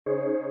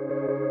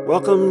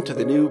Welcome to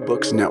the New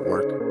Books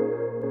Network.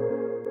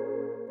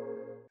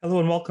 Hello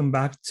and welcome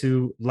back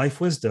to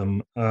Life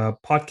Wisdom, a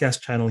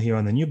podcast channel here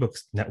on the New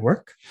Books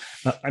Network.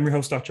 I'm your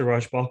host, Dr.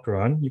 Raj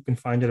Balkaran. You can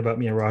find out about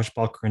me at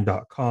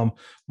rajbalkaran.com.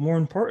 More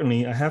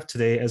importantly, I have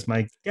today as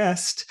my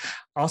guest,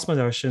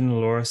 Asmadarshan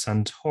Laura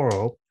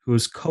Santoro,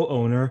 who's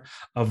co-owner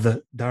of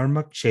the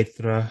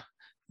Dharmakshetra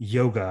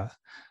Yoga.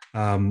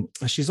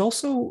 She's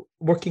also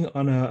working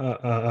on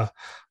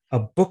a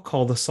book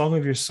called The Song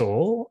of Your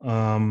Soul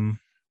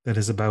that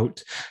is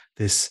about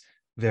this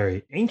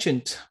very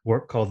ancient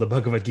work called the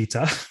Bhagavad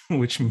Gita,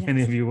 which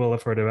many of you will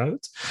have heard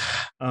about.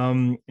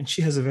 And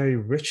she has a very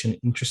rich and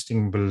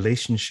interesting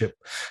relationship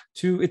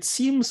to, it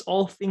seems,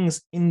 all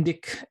things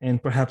Indic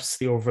and perhaps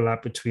the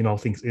overlap between all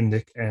things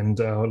Indic and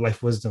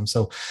life wisdom.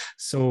 So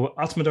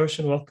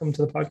Atmadarshan, welcome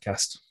to the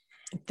podcast.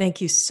 Thank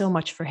you so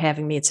much for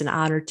having me. It's an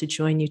honor to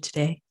join you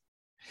today.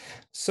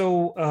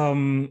 So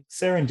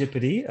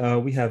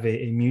serendipity, we have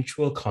a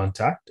mutual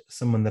contact,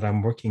 someone that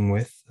I'm working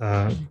with.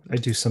 I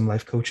do some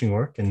life coaching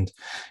work, and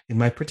in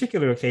my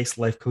particular case,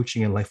 life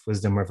coaching and life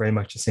wisdom are very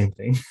much the same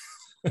thing.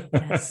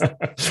 Yes.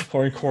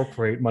 Or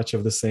incorporate much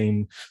of the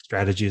same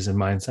strategies and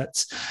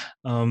mindsets.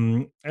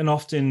 And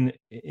often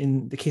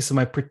in the case of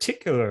my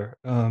particular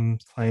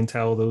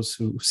clientele, those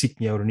who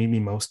seek me out or need me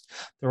most,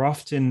 they're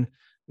often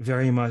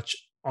very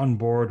much on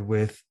board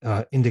with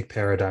Indic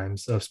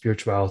paradigms of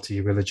spirituality,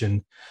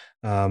 religion,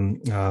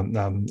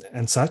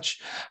 and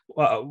such,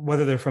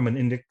 whether they're from an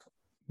Indic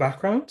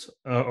background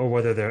or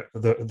whether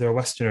they're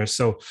Westerners.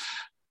 So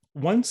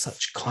one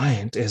such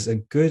client is a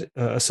good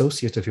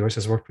associate of yours,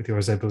 has worked with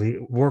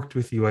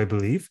you, I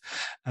believe,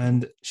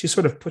 and she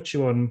sort of put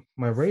you on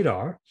my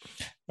radar.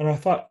 And I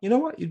thought, you know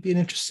what, you'd be an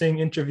interesting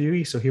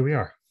interviewee. So here we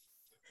are.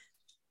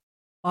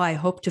 Oh, I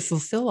hope to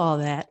fulfill all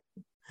that.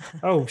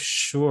 Oh,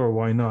 sure.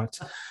 Why not?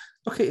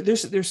 Okay,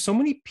 there's so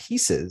many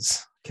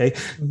pieces. Okay.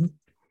 Mm-hmm.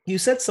 You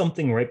said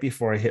something right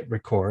before I hit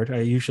record.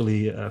 I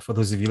usually, for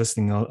those of you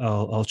listening,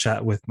 I'll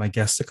chat with my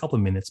guests a couple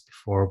of minutes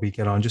before we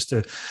get on, just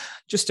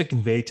to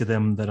convey to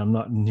them that I'm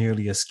not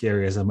nearly as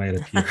scary as I might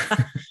appear.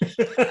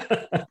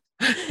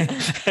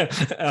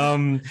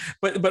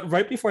 But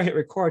right before I hit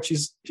record,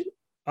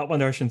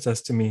 Atmadarshan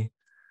says to me,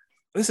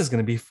 "This is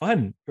going to be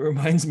fun. It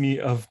reminds me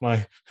of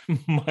my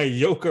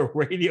yoga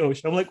radio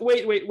show." I'm like,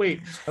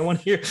 wait. I want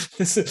to hear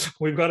this.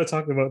 We've got to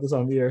talk about this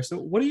on the air. So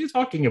what are you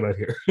talking about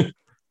here?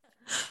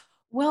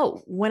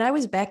 Well, when I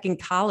was back in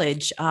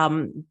college,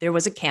 there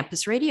was a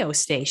campus radio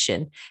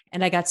station,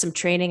 and I got some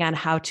training on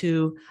how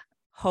to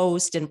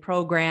host and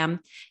program.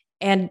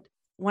 And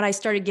when I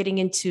started getting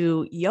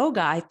into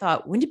yoga, I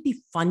thought, wouldn't it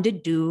be fun to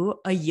do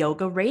a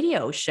yoga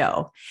radio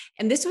show?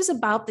 And this was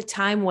about the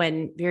time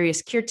when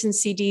various kirtan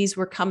CDs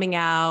were coming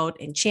out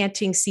and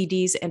chanting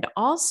CDs. And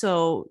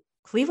also,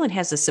 Cleveland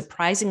has a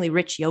surprisingly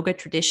rich yoga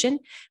tradition.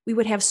 We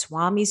would have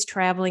swamis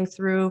traveling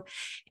through,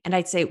 and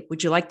I'd say,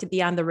 would you like to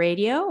be on the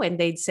radio? And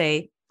they'd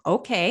say,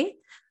 okay.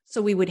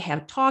 So we would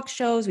have talk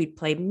shows, we'd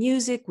play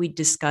music, we'd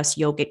discuss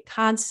yogic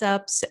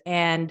concepts,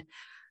 and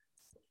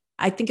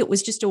I think it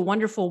was just a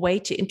wonderful way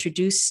to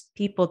introduce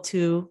people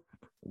to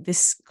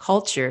this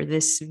culture,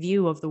 this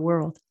view of the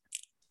world.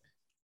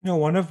 You know,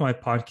 one of my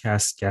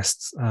podcast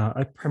guests,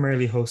 I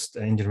primarily host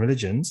Indian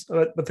religions,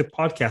 but the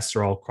podcasts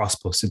are all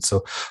cross-posted,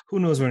 so who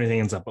knows where anything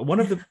ends up. But one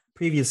of the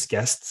previous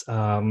guests,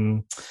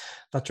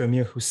 Dr.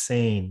 Amir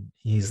Hussain,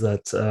 he's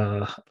at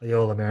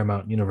Loyola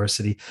Marymount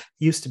University.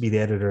 He used to be the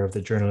editor of the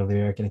Journal of the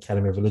American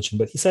Academy of Religion,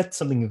 but he said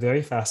something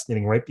very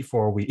fascinating right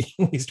before we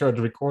started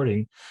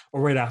recording,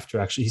 or right after,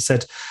 actually. He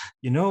said,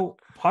 you know,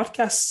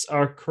 podcasts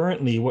are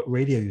currently what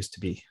radio used to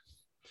be.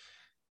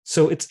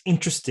 So it's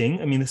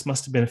interesting. I mean, this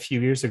must have been a few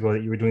years ago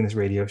that you were doing this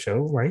radio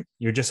show, right?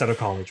 You're just out of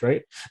college,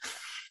 right?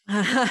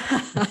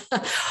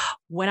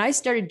 When I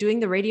started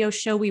doing the radio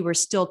show, we were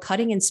still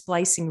cutting and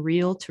splicing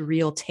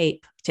reel-to-reel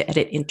tape to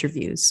edit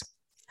interviews.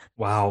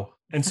 Wow.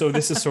 And so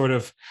this is sort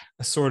of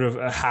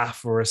a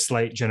half or a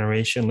slight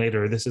generation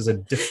later. This is a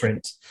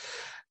different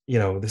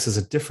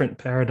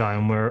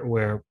paradigm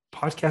where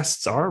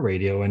podcasts are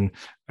radio, and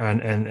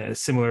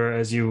similar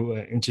as you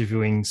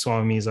interviewing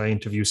swamis, I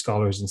interview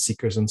scholars and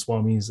seekers and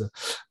swamis,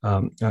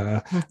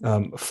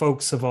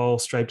 folks of all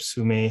stripes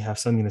who may have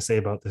something to say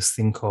about this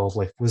thing called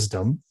life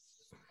wisdom.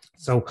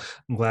 So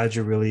I'm glad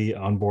you're really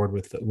on board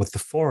with the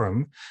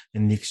forum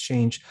and the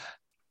exchange.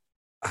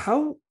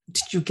 How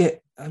did you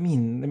get? I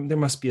mean, there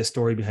must be a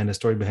story behind a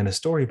story behind a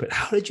story, but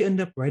how did you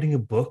end up writing a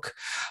book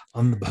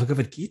on the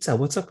Bhagavad Gita?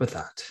 What's up with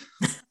that?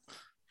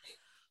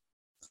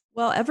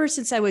 Well, ever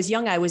since I was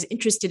young, I was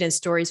interested in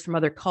stories from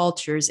other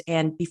cultures.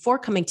 And before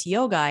coming to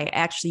yoga, I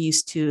actually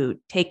used to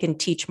take and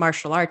teach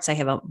martial arts. I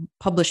have a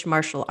published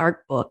martial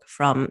art book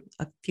from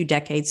a few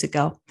decades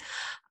ago.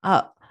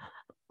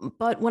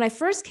 But when I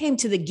first came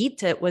to the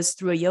Gita, it was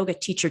through a yoga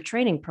teacher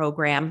training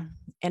program.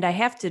 And I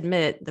have to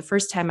admit, the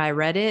first time I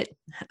read it,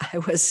 I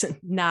was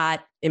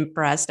not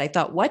impressed. I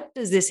thought, what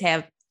does this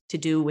have to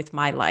do with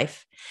my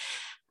life?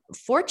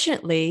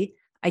 Fortunately,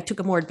 I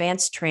took a more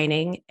advanced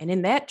training. And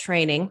in that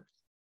training,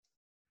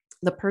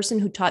 the person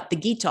who taught the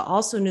Gita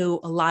also knew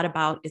a lot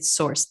about its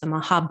source, the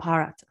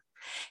Mahabharata,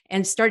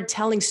 and started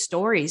telling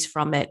stories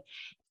from it.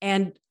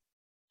 And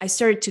I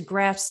started to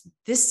grasp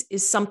this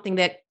is something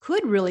that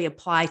could really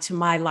apply to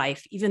my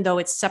life, even though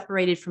it's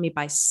separated from me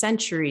by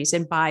centuries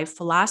and by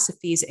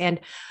philosophies. And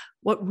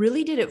what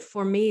really did it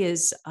for me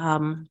is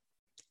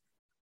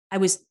I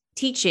was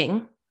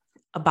teaching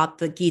about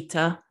the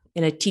Gita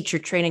in a teacher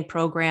training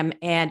program,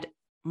 and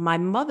my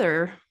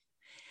mother,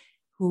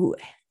 who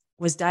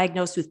was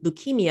diagnosed with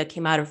leukemia,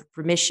 came out of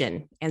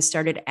remission and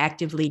started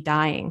actively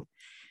dying.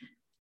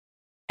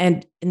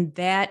 And in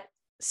that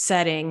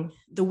setting,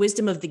 the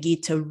wisdom of the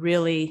Gita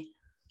really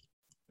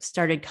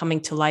started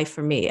coming to life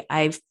for me.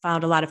 I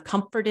found a lot of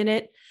comfort in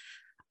it.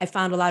 I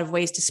found a lot of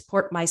ways to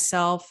support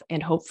myself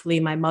and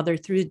hopefully my mother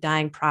through the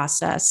dying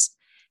process.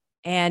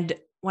 And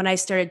when I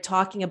started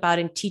talking about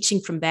and teaching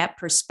from that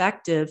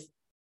perspective,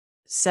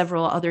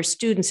 several other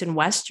students and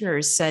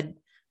Westerners said,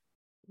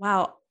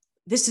 wow,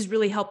 this has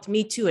really helped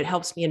me too. It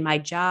helps me in my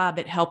job.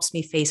 It helps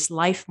me face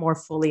life more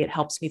fully. It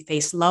helps me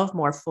face love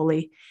more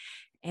fully.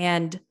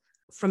 And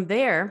from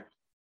there,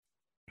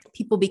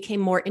 people became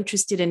more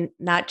interested in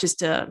not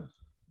just a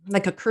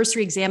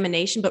cursory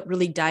examination, but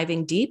really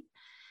diving deep.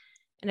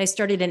 And I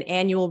started an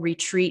annual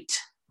retreat.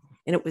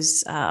 And it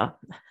was,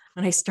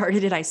 when I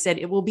started it, I said,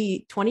 it will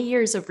be 20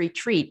 years of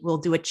retreat. We'll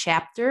do a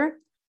chapter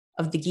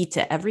of the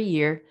Gita every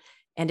year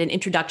and an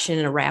introduction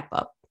and a wrap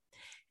up.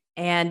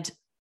 And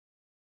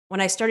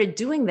when I started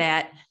doing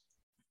that,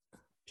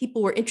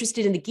 people were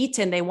interested in the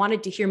Gita and they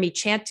wanted to hear me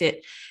chant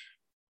it.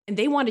 And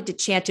they wanted to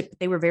chant it, but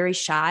they were very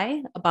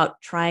shy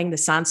about trying the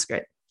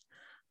Sanskrit.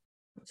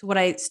 So what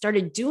I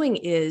started doing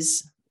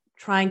is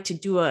trying to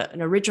do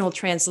an original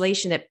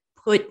translation that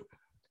put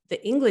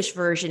the English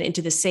version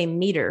into the same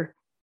meter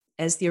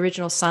as the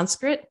original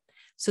Sanskrit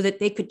so that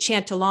they could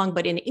chant along,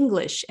 but in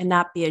English and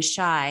not be as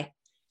shy.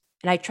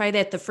 And I tried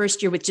that the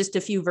first year with just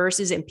a few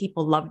verses and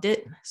people loved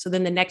it. So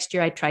then the next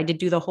year I tried to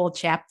do the whole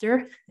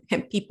chapter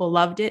and people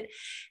loved it.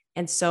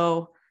 And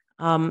so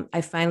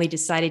I finally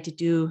decided to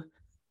do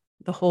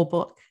the whole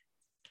book.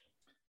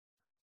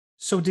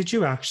 So did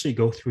you actually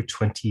go through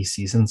 20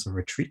 seasons of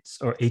retreats,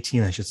 or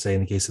 18, I should say, in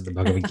the case of the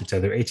Bhagavad Gita?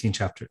 There are 18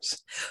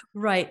 chapters.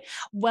 Right.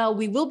 Well,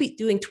 we will be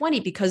doing 20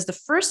 because the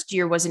first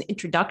year was an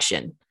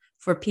introduction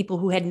for people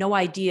who had no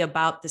idea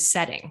about the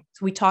setting.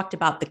 So we talked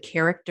about the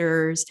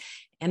characters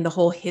and the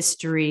whole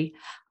history.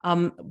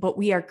 But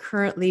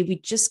we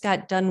just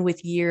got done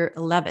with year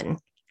 11.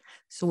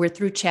 So we're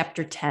through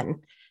chapter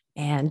 10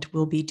 and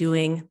we'll be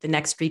doing the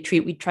next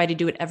retreat. We try to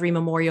do it every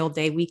Memorial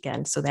Day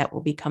weekend. So that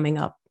will be coming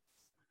up.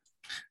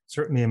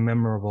 Certainly a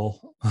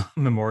memorable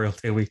Memorial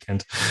Day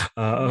weekend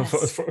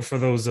Yes. for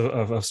those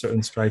of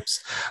certain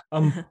stripes.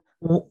 Can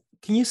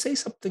you say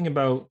something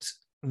about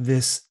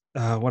this,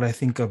 what I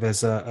think of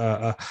as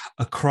a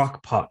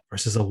crock pot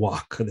versus a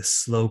wok, the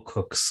slow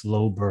cook,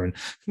 slow burn?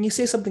 Can you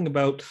say something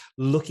about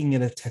looking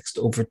at a text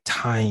over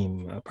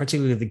time,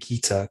 particularly the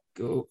Gita?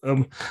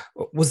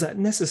 Was that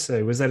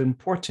necessary? Was that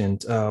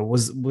important?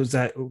 Was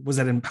that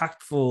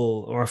impactful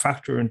or a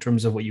factor in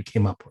terms of what you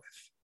came up with?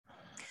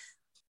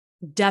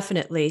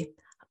 Definitely.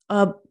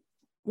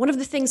 One of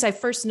the things I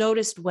first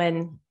noticed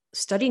when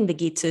studying the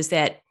Gita is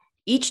that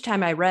each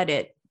time I read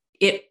it,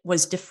 it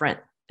was different.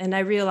 And I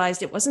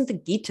realized it wasn't the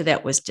Gita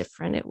that was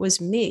different, it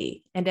was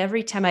me. And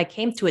every time I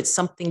came to it,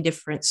 something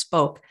different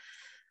spoke.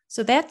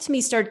 So that to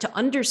me started to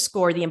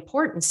underscore the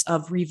importance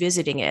of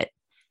revisiting it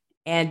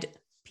and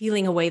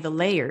peeling away the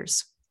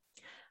layers.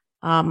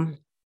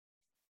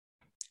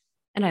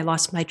 And I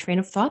lost my train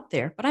of thought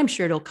there, but I'm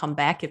sure it'll come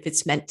back if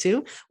it's meant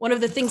to. One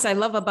of the things I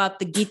love about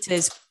the Gita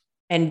is,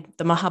 and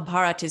the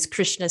Mahabharata is,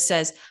 Krishna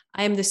says,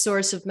 I am the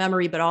source of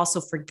memory, but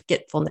also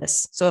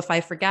forgetfulness. So if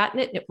I've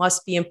forgotten it, it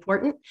must be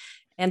important.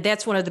 And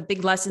that's one of the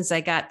big lessons I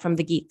got from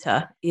the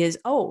Gita is,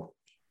 and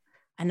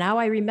now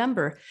I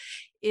remember,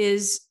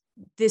 is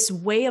this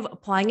way of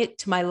applying it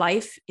to my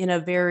life in a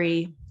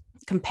very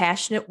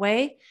compassionate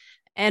way.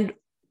 And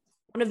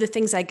one of the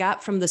things I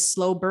got from the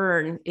slow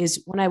burn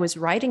is when I was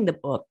writing the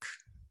book,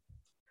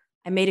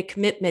 I made a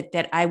commitment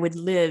that I would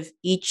live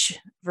each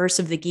verse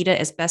of the Gita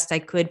as best I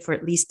could for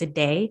at least a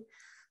day.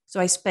 So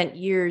I spent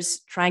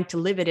years trying to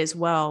live it as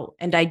well.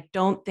 And I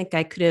don't think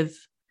I could have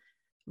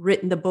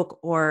written the book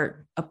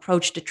or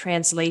approached a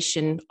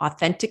translation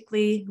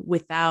authentically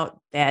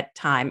without that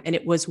time. And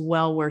it was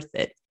well worth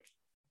it.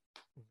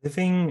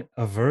 Living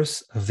a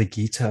verse of the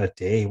Gita a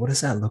day, what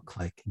does that look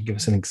like? Can you give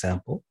us an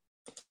example?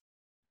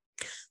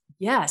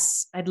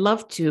 Yes, I'd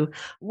love to.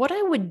 What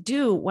I would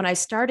do when I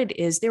started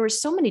is there were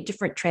so many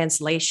different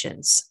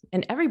translations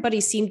and everybody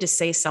seemed to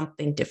say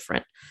something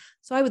different.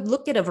 So I would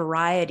look at a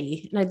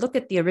variety and I'd look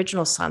at the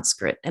original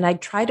Sanskrit and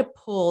I'd try to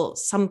pull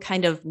some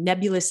kind of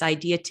nebulous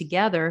idea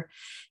together.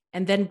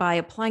 And then by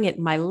applying it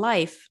in my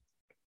life,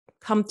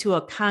 come to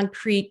a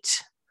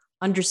concrete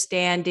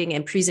understanding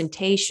and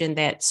presentation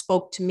that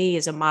spoke to me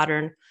as a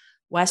modern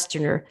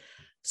Westerner.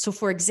 So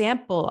for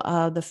example,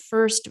 the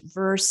first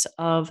verse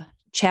of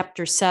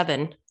Chapter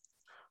 7,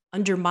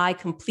 under my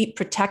complete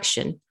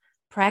protection,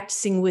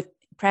 practicing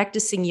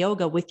practicing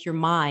yoga with your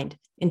mind,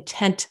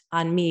 intent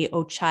on me,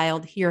 O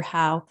child, hear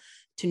how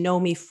to know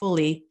me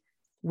fully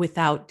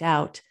without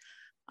doubt.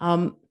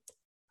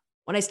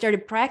 When I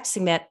started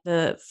practicing that,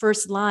 the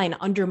first line,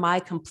 under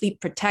my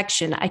complete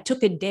protection, I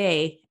took a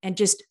day and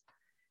just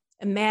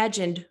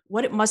imagined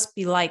what it must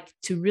be like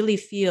to really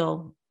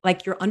feel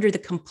like you're under the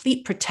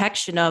complete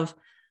protection of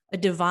a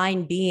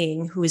divine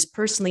being who is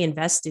personally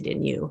invested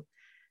in you.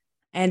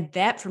 And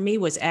that for me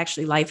was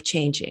actually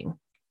life-changing,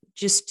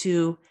 just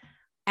to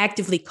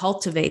actively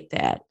cultivate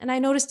that. And I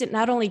noticed it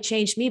not only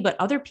changed me, but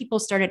other people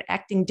started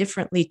acting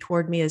differently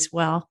toward me as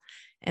well.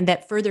 And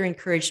that further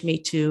encouraged me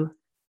to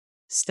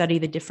study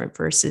the different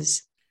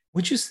verses.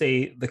 Would you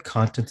say the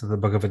content of the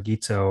Bhagavad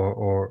Gita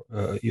or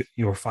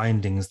your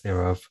findings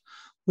thereof,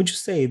 would you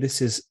say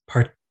this is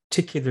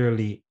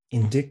particularly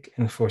Indic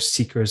and for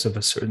seekers of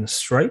a certain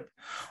stripe?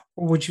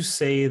 Or would you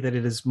say that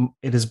it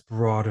is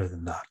broader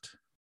than that?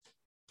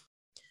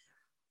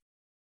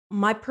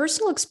 My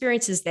personal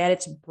experience is that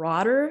it's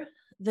broader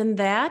than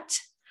that.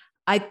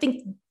 I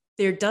think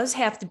there does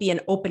have to be an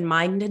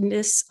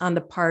open-mindedness on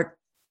the part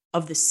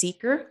of the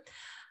seeker.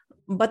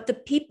 But the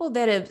people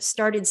that have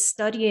started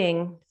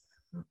studying,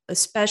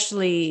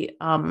 especially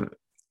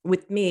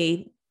with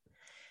me,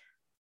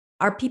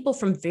 are people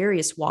from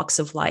various walks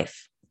of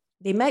life.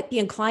 They might be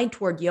inclined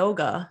toward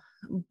yoga,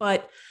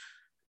 but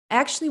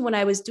actually, when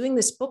I was doing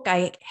this book,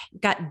 I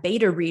got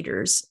beta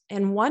readers,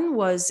 and one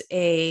was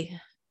a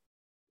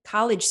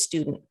college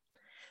student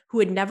who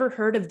had never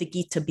heard of the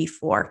Gita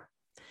before.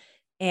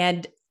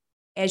 And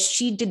as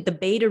she did the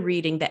beta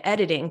reading, the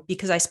editing,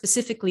 because I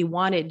specifically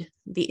wanted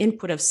the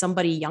input of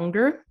somebody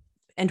younger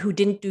and who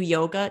didn't do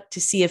yoga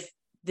to see if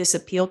this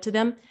appealed to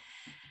them,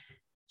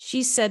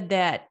 she said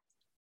that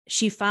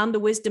she found the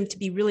wisdom to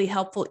be really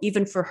helpful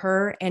even for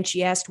her. And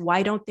she asked,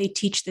 why don't they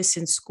teach this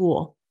in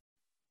school?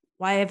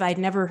 Why have I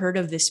never heard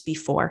of this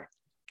before?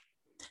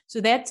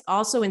 So that's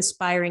also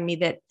inspiring me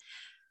that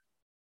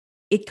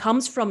it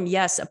comes from,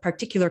 yes, a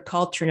particular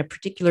culture and a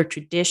particular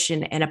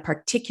tradition and a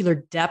particular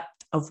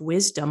depth of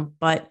wisdom,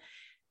 but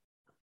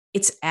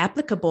it's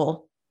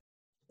applicable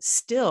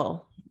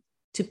still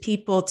to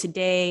people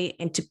today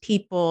and to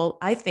people,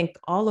 I think,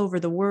 all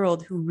over the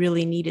world who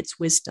really need its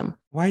wisdom.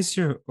 Why is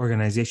your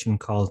organization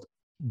called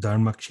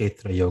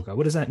Dharmakshetra Yoga?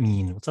 What does that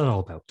mean? What's that all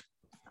about?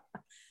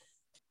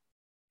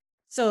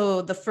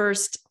 So the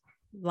first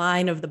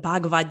line of the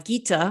Bhagavad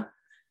Gita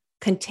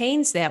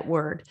contains that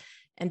word,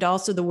 and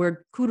also the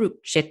word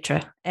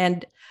Kurukshetra.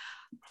 And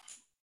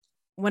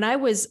when I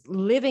was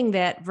living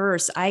that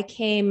verse, I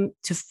came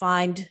to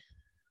find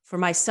for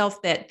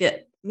myself that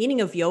the meaning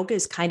of yoga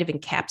is kind of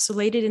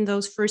encapsulated in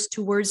those first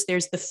two words.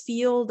 There's the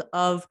field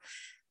of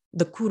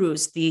the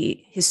Kurus,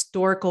 the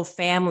historical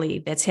family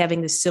that's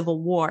having the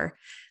civil war,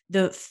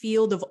 the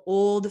field of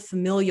old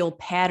familial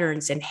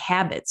patterns and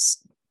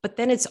habits. But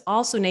then it's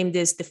also named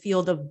as the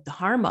field of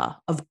dharma,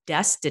 of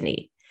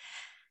destiny.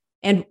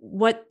 And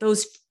what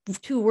those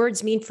two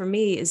words mean for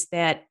me is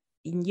that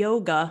in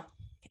yoga,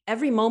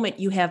 every moment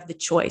you have the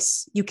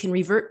choice. You can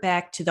revert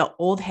back to the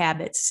old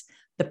habits,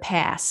 the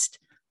past,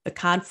 the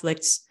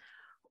conflicts,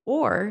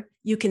 or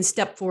you can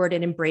step forward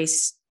and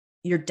embrace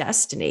your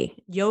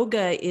destiny.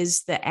 Yoga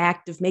is the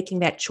act of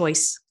making that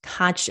choice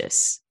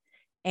conscious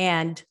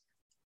and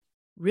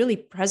really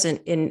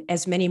present in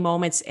as many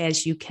moments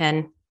as you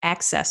can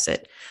access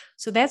it.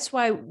 So that's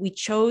why we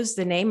chose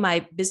the name.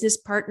 My business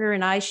partner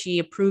and I, she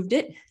approved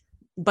it.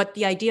 But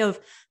the idea of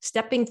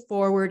stepping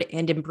forward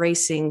and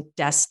embracing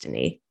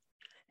destiny.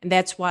 And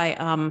that's why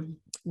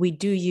we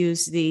do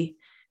use the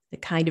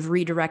kind of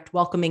redirect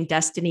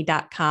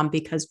welcomingdestiny.com,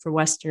 because for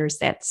Westerners,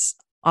 that's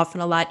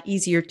often a lot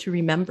easier to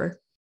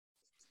remember.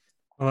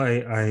 Well,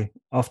 I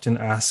often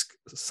ask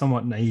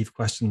somewhat naive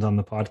questions on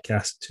the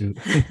podcast to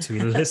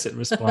elicit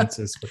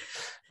responses,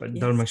 but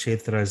yes.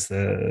 Dharmakshetra is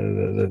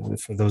the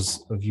for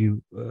those of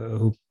you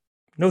who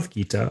know the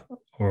Gita,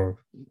 or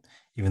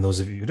even those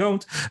of you who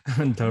don't,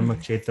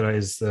 Dharmakshetra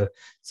is the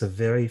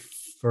very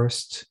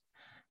first.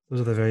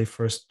 Those are the very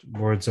first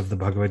words of the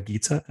Bhagavad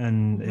Gita,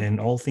 and in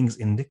all things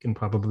Indic and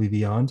probably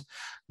beyond,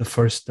 the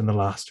first and the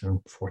last are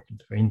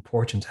important. Very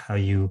important how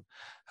you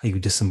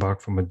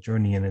disembark from a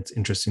journey, and it's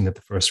interesting that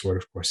the first word,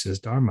 of course, is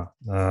Dharma,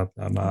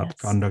 yes.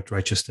 Conduct,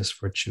 righteousness,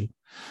 virtue,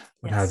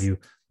 what have you.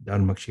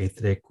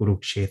 Dharmakshetre,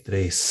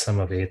 Kurukshetre,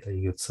 Samaveta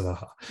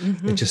Yutsavaha.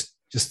 It's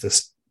just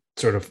this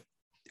sort of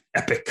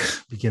epic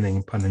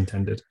beginning, pun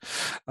intended,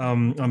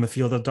 on the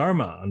field of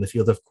Dharma, on the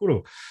field of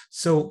Kuru.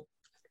 So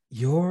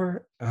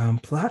your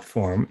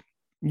platform,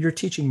 you're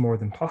teaching more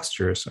than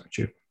postures, aren't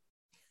you?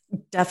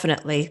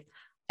 Definitely.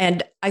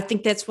 And I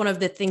think that's one of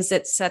the things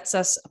that sets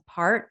us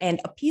apart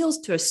and appeals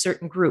to a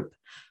certain group.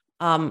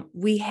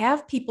 We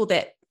have people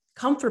that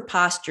come for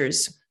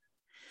postures,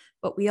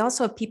 but we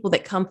also have people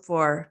that come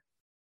for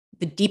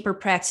the deeper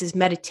practices,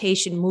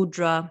 meditation,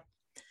 mudra,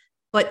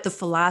 but the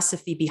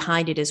philosophy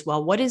behind it as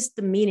well. What is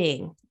the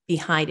meaning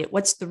behind it?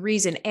 What's the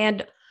reason?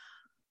 And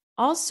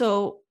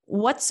also,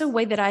 what's a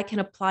way that I can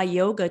apply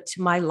yoga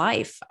to my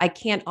life? I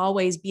can't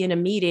always be in a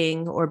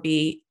meeting or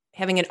be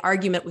having an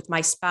argument with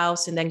my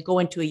spouse and then go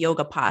into a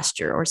yoga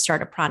posture or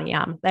start a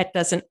pranayama. That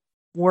doesn't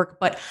work,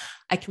 but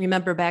I can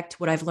remember back to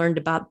what I've learned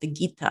about the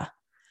Gita.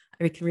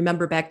 I can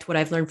remember back to what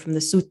I've learned from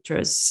the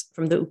sutras,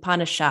 from the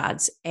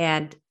Upanishads,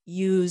 and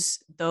use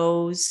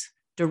those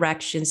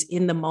directions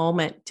in the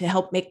moment to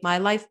help make my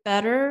life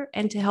better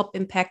and to help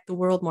impact the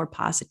world more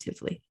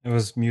positively. I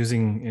was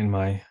musing in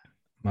my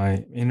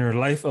inner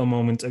life a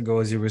moment ago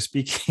as you were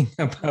speaking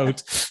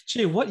about,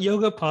 gee, what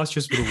yoga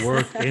postures would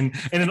work in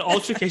an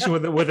altercation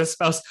with a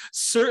spouse?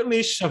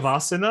 Certainly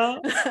shavasana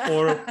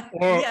or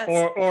Yes.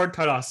 or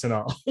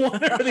tadasana,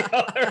 one or the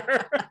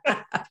other.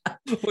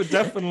 Would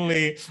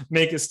definitely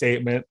make a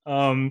statement,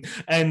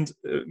 and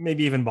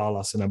maybe even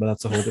balasana, but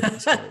that's a whole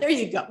different story. There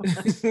you go.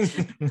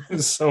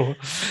 so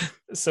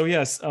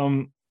yes.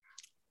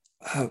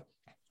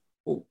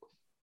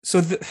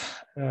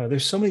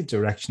 There's so many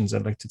directions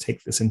I'd like to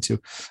take this into.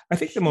 I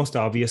think the most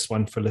obvious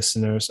one for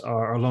listeners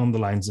are along the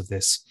lines of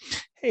this.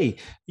 Hey,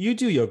 you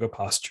do yoga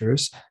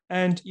postures,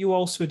 and you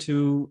also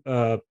do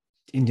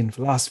Indian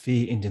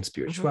philosophy, Indian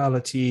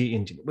spirituality,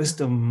 Indian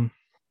wisdom.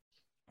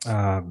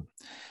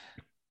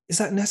 Is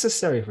that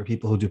necessary for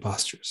people who do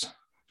postures?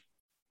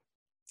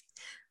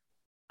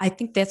 I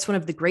think that's one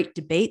of the great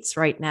debates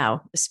right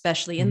now,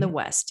 especially in the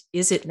West.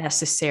 Is it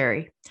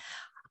necessary?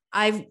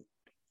 I've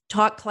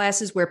taught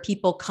classes where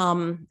people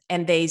come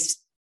and they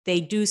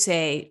do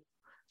say,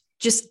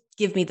 just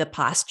give me the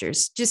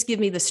postures, just give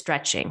me the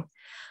stretching.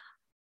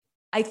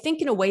 I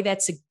think in a way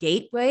that's a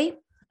gateway.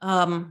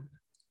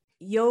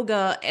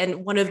 Yoga,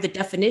 and one of the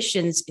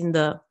definitions in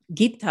the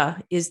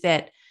Gita is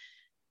that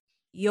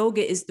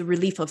yoga is the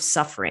relief of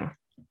suffering.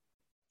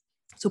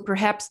 So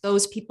perhaps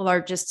those people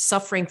are just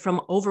suffering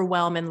from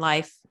overwhelm in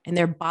life and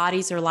their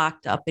bodies are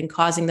locked up and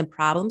causing them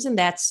problems. And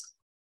that's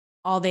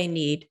all they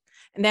need.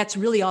 And that's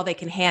really all they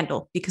can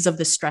handle because of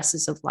the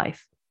stresses of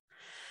life.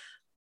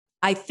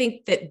 I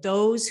think that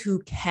those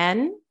who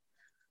can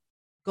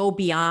go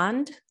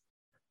beyond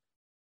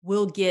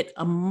will get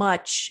a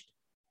much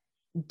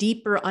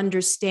deeper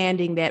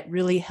understanding that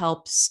really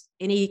helps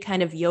any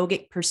kind of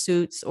yogic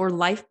pursuits or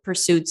life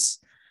pursuits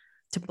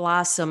to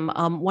blossom.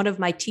 One of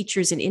my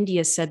teachers in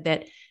India said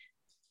that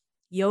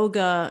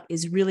yoga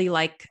is really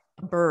like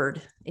a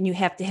bird, and you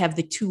have to have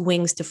the two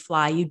wings to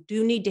fly. You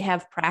do need to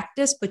have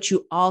practice, but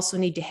you also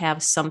need to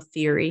have some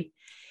theory.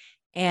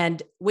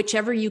 And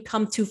whichever you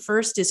come to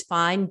first is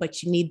fine,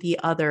 but you need the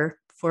other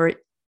for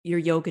your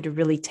yoga to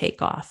really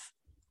take off.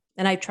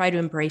 And I try to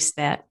embrace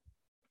that.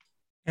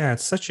 Yeah,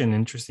 it's such an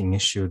interesting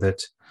issue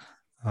that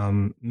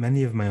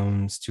many of my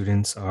own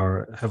students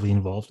are heavily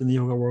involved in the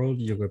yoga world,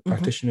 yoga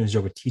practitioners,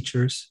 yoga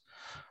teachers.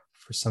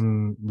 For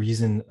some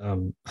reason,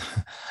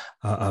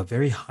 a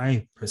very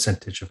high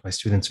percentage of my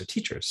students are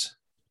teachers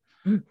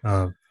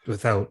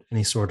without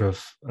any sort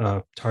of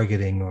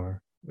targeting,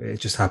 or it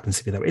just happens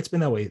to be that way. It's been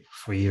that way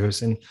for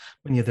years, and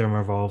many of them are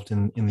involved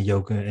in the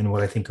yoga and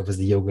what I think of as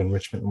the yoga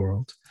enrichment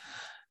world.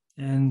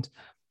 And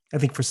I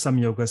think for some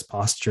yogas,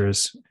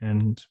 postures,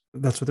 and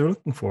that's what they're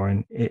looking for.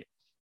 And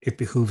it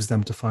behooves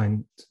them to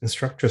find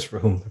instructors for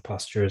whom their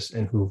postures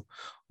and who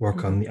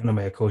work on the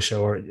Annamaya Kosha,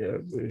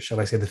 or shall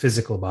I say the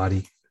physical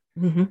body,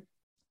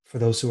 for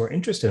those who are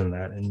interested in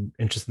that and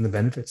interested in the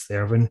benefits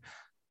thereof. And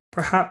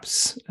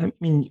perhaps, I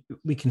mean,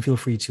 we can feel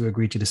free to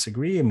agree to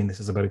disagree. I mean, this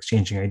is about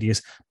exchanging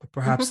ideas, but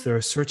perhaps there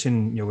are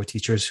certain yoga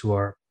teachers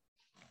who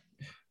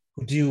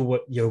do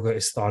what yoga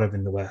is thought of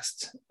in the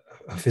West,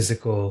 a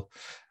physical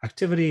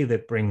activity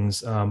that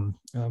brings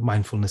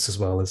mindfulness as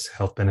well as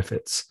health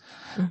benefits.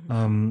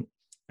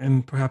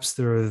 And perhaps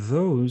there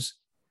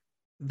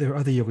are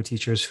other yoga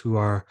teachers who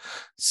are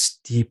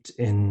steeped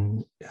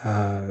in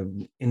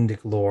Indic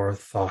lore,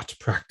 thought,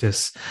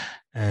 practice,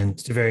 and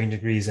to varying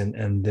degrees.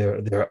 And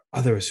there are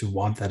others who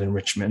want that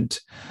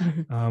enrichment.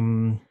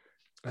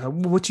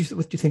 What do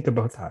you think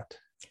about that?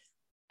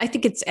 I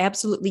think it's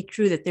absolutely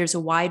true that there's a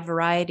wide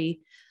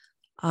variety.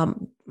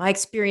 My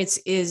experience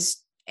is,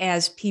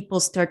 as people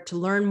start to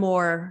learn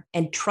more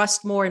and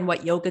trust more in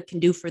what yoga can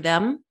do for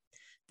them,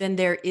 then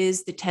there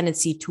is the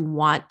tendency to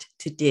want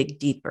to dig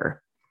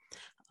deeper.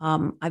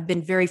 I've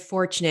been very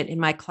fortunate in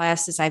my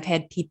classes. I've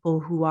had people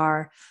who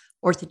are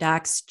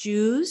Orthodox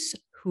Jews,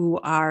 who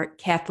are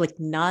Catholic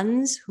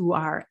nuns, who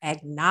are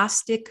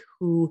agnostic,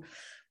 who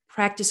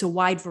practice a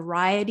wide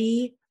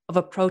variety of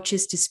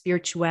approaches to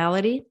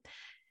spirituality.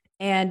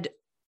 And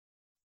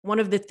one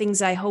of the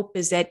things I hope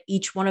is that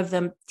each one of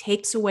them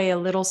takes away a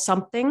little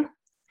something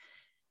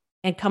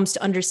and comes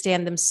to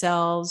understand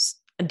themselves,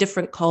 a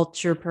different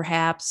culture,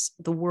 perhaps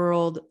the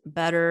world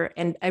better.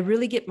 And I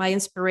really get my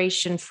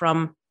inspiration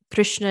from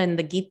Krishna and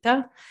the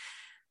Gita.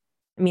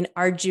 I mean,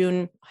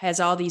 Arjun has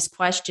all these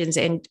questions,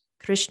 and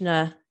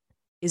Krishna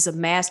is a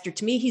master.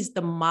 To me, he's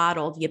the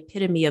model, the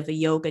epitome of a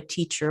yoga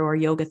teacher or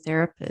yoga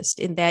therapist,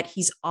 in that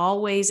he's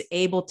always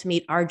able to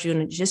meet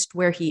Arjun just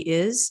where he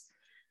is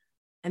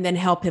and then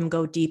help him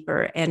go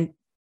deeper. And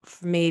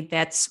for me,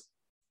 that's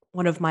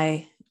one of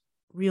my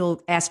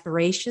real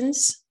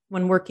aspirations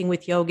when working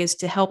with yoga, is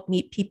to help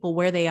meet people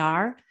where they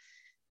are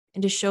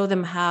and to show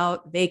them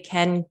how they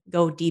can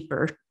go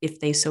deeper if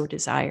they so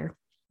desire.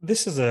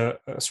 This is a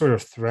sort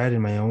of thread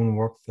in my own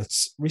work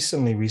that's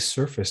recently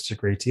resurfaced a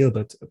great deal,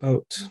 but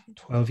about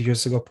 12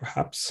 years ago,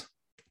 perhaps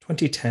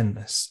 2010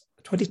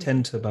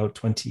 to about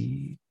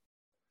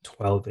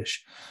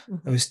 2012-ish.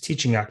 I was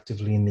teaching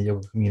actively in the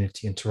yoga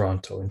community in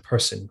Toronto in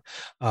person,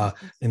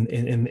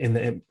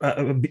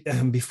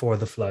 before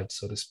the flood,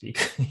 so to speak,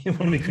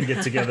 when we could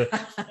get together,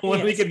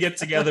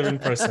 in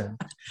person.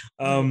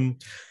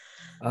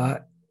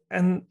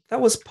 And that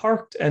was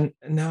parked. And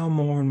now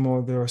more and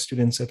more there are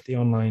students at the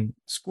online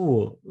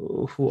school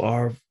who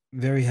are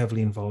very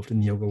heavily involved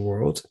in the yoga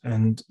world,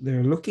 and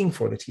they're looking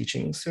for the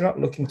teachings. They're not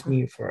looking to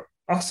me for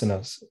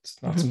asanas.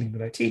 It's not something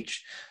that I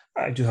teach.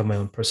 I do have my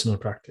own personal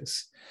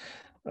practice.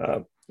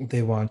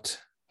 They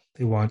want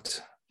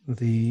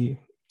the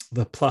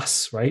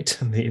plus,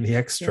 right? And the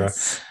extra.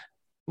 Yes.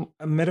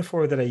 A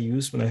metaphor that I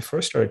used when I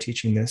first started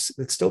teaching this,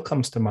 that still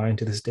comes to mind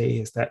to this day,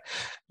 is that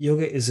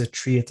yoga is a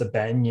tree, it's a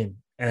banyan.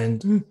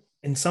 And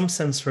in some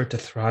sense, for it to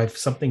thrive,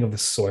 something of the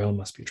soil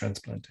must be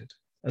transplanted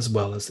as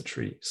well as the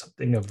tree.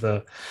 Something of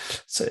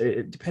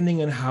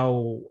depending on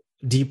how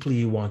deeply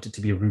you want it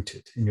to be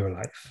rooted in your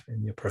life,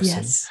 in your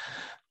person. Yes.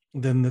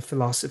 Then the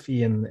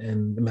philosophy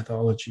and the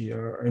methodology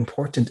are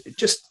important.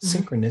 Just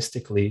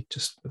synchronistically,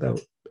 just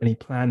without any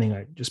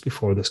planning. Just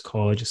before this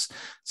call, I just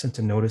sent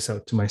a notice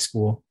out to my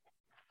school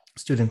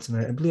students, and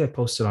I believe I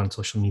posted on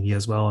social media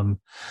as well. I'm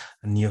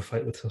a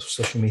neophyte with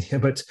social media,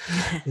 but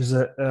there's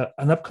an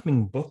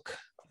upcoming book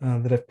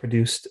that I've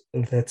produced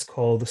that's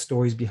called The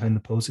Stories Behind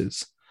the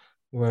Poses,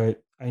 where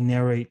I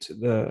narrate,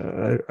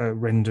 I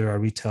render, I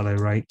retell, I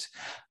write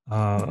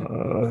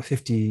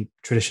 50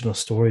 traditional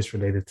stories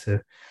related to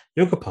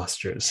yoga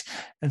postures.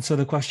 And so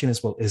the question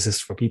is, well, is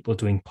this for people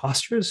doing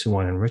postures who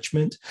want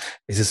enrichment?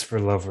 Is this for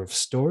lover of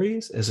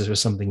stories? Is there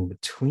something in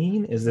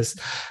between? Is this,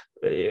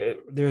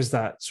 there's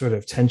that sort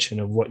of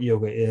tension of what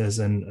yoga is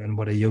and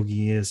what a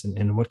yogi is,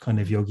 and what kind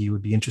of yogi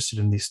would be interested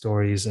in these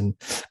stories, and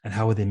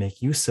how would they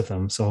make use of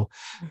them. So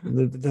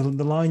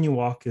the line you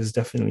walk is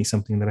definitely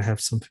something that I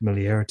have some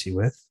familiarity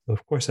with.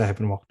 Of course, I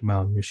haven't walked a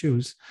mile in your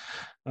shoes.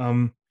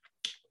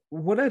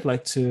 What I'd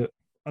like to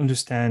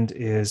understand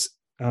is,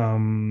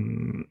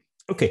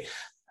 okay,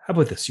 how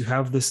about this? You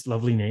have this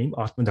lovely name,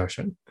 Atma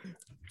Darshan.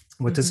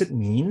 What does it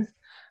mean?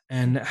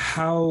 And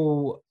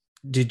how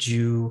did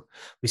you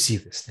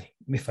receive this name,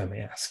 if I may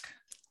ask?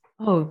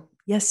 Oh,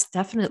 yes,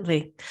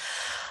 definitely.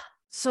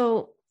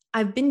 So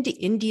I've been to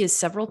India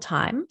several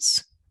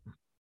times,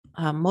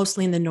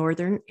 mostly in the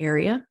northern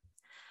area.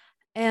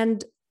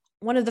 And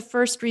one of the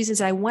first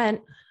reasons I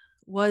went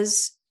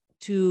was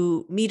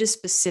to meet a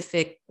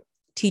specific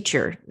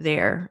teacher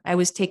there. I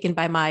was taken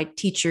by my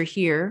teacher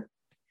here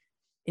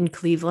in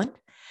Cleveland.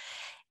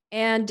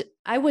 And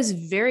I was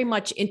very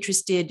much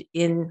interested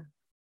in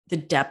the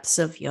depths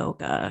of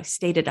yoga. I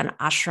stayed at an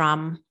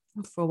ashram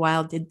for a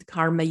while, did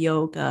karma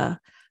yoga.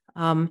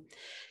 And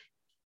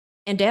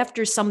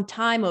after some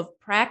time of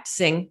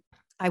practicing,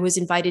 I was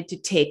invited to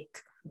take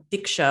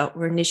Diksha,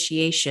 or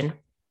initiation.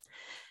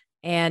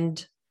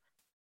 And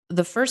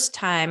the first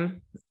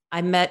time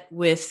I met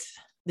with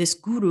this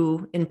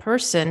guru in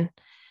person,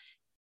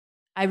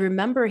 I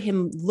remember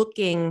him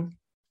looking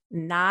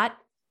not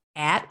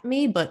at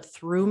me, but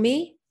through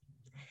me.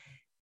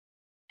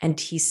 And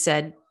he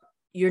said,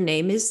 "Your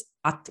name is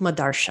Atma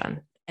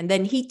Darshan." And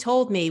then he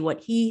told me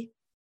what he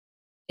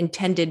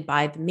intended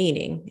by the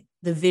meaning,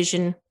 the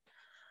vision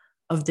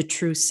of the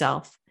true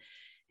self.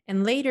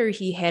 And later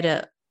he had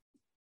a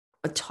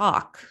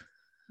talk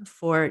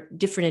for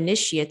different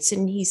initiates.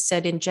 And he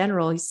said, in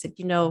general, he said,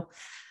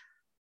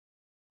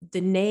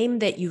 the name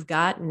that you've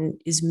gotten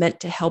is meant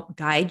to help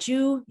guide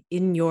you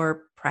in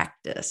your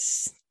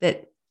practice,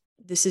 that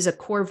this is a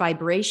core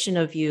vibration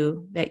of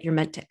you that you're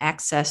meant to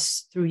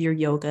access through your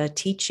yoga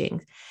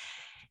teaching.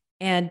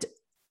 And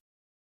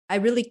I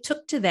really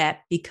took to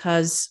that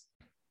because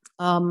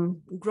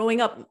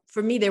growing up,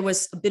 for me, there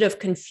was a bit of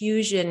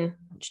confusion,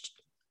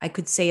 I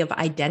could say, of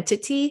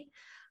identity.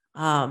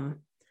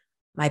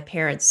 My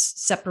parents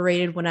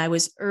separated when I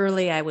was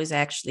early. I was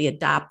actually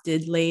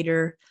adopted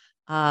later.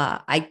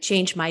 I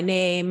changed my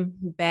name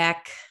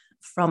back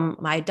from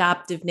my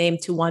adoptive name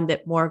to one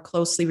that more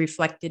closely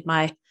reflected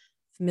my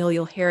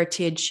familial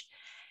heritage.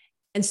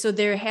 And so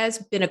there has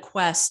been a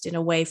quest, in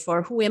a way,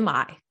 for who am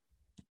I?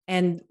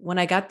 And when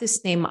I got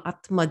this name,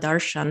 Atma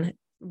Darshan, it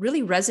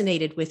really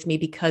resonated with me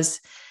because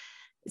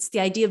it's the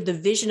idea of the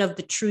vision of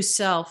the true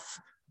self,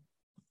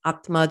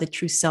 Atma, the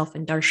true self,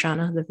 and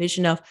Darshana, the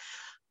vision of,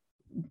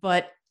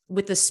 but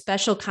with a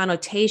special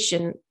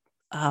connotation.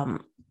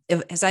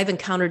 As I've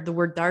encountered the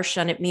word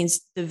darshan, it means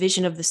the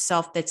vision of the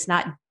self that's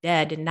not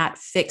dead and not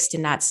fixed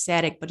and not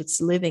static, but it's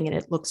living and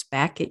it looks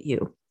back at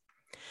you.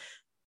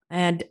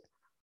 And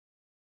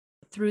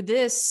through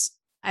this,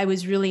 I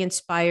was really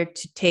inspired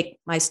to take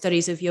my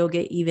studies of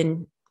yoga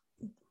even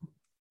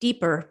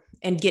deeper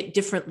and get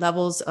different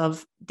levels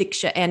of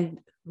diksha and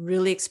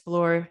really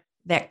explore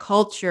that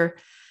culture.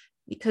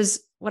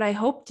 Because what I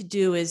hope to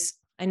do is,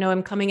 I know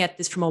I'm coming at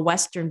this from a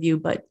Western view,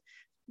 but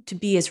to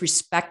be as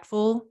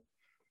respectful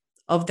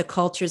of the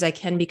culture as I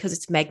can because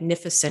it's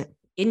magnificent.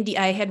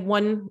 India, I had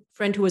one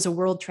friend who was a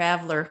world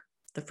traveler.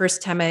 The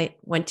first time I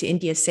went to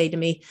India, say to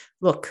me,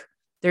 look,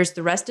 there's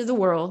the rest of the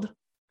world,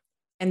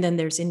 and then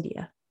there's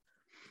India.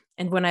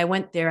 And when I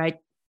went there, I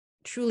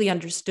truly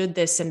understood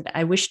this, and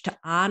I wish to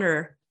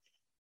honor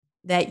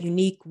that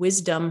unique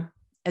wisdom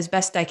as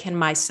best I can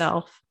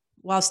myself,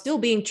 while still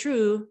being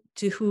true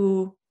to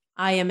who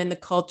I am in the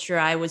culture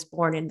I was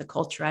born in, the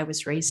culture I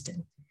was raised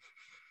in.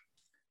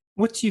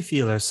 What do you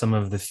feel are some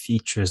of the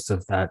features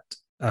of that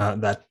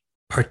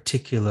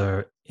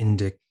particular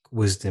Indic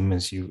wisdom,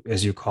 as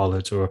you call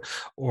it, or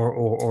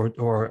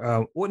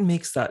what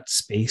makes that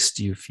space,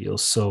 do you feel,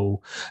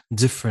 so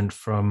different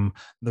from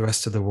the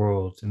rest of the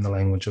world, in the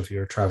language of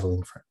your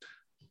traveling friend?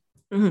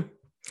 Mm-hmm.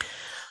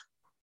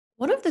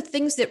 One of the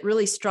things that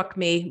really struck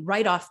me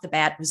right off the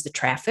bat was the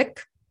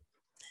traffic.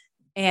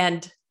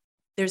 And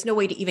there's no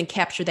way to even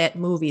capture that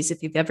in movies.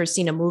 If you've ever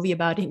seen a movie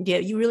about India,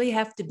 you really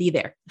have to be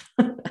there.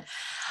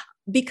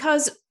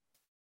 Because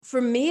for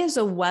me as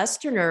a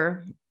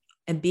Westerner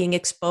and being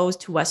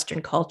exposed to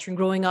Western culture and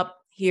growing up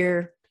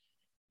here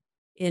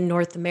in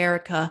North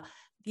America,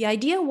 the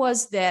idea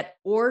was that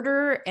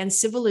order and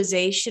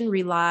civilization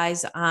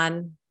relies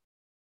on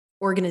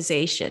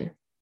organization.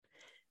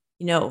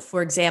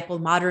 For example,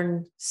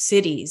 modern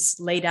cities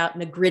laid out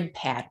in a grid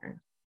pattern,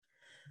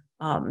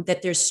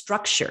 that there's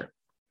structure,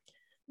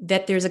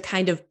 that there's a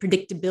kind of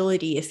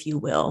predictability, if you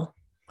will.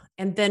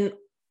 And then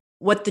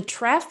what the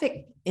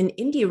traffic in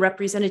India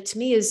represented to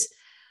me is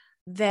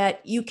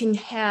that you can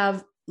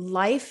have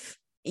life,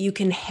 you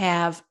can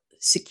have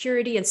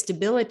security and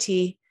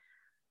stability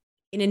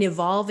in an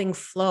evolving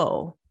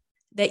flow,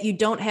 that you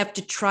don't have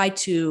to try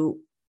to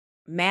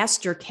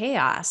master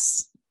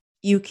chaos.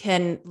 You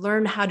can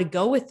learn how to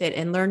go with it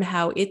and learn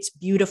how it's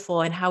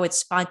beautiful and how its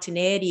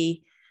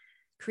spontaneity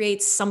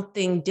creates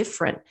something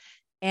different.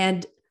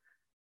 And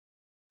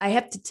I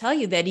have to tell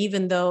you that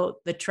even though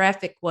the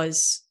traffic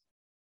was,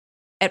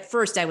 at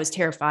first I was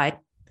terrified,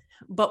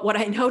 but what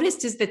I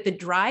noticed is that the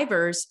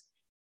drivers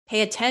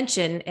pay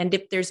attention. And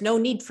if there's no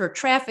need for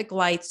traffic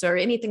lights or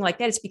anything like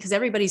that, it's because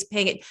everybody's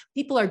paying it.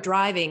 People are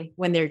driving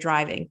when they're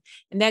driving.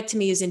 And that to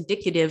me is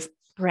indicative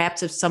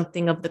perhaps of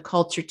something of the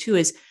culture too,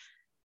 is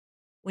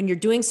when you're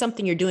doing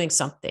something, you're doing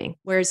something.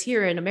 Whereas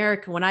here in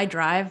America, when I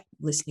drive,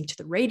 listening to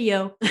the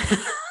radio,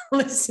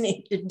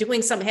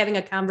 doing something, having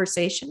a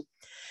conversation.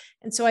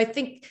 And so I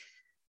think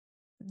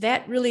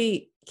that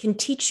really can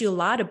teach you a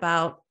lot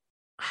about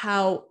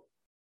how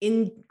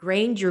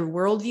ingrained your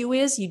worldview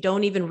is. You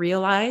don't even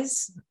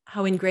realize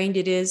how ingrained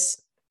it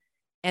is.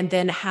 And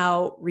then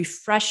how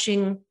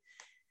refreshing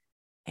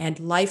and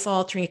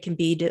life-altering it can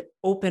be to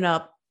open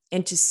up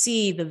and to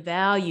see the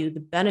value, the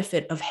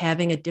benefit of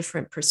having a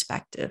different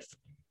perspective.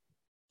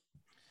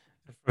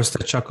 At first,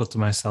 I chuckled to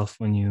myself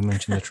when you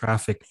mentioned the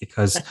traffic,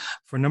 because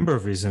for a number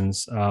of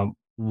reasons.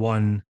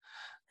 One,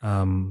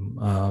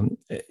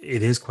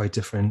 it is quite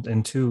different,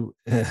 and two,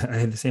 I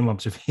had the same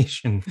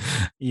observation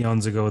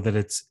eons ago that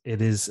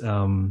it is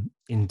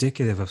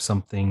indicative of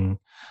something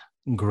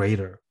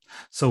greater.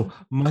 So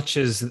much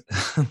as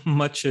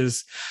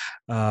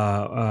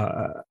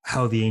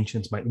how the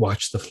ancients might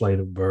watch the flight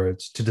of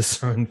birds to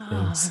discern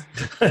things,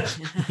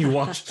 you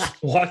watch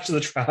the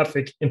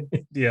traffic in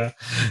India,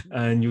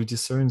 and you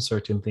discern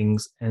certain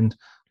things. And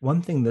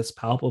one thing that's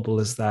palpable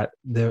is that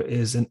there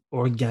is an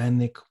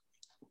organic,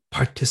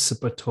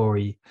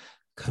 participatory,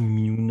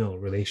 communal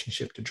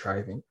relationship to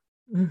driving.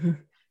 Mm-hmm.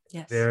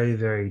 Yes. Very,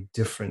 very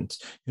different.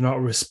 You're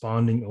not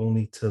responding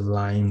only to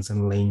lines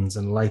and lanes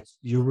and lights.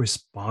 You're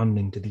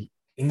responding to the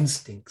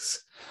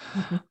instincts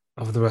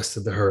of the rest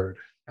of the herd.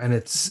 And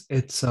it's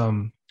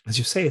as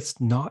you say, it's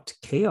not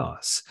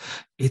chaos.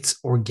 It's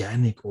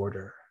organic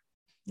order.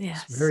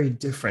 Yes. It's very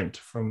different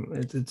from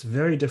it. It's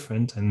very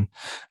different, and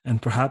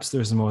perhaps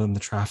there's more than the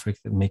traffic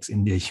that makes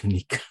India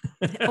unique.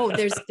 Oh,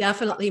 there's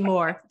definitely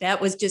more.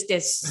 That was just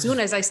as soon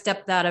as I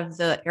stepped out of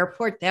the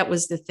airport, that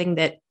was the thing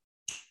that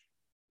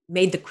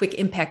made the quick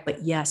impact.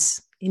 But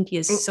yes, India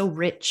is so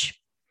rich.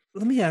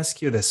 Let me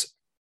ask you this.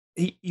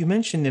 You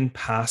mentioned in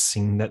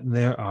passing that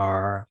there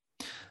are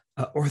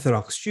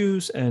Orthodox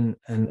Jews and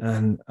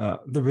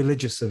the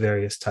religious of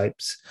various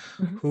types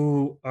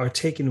who are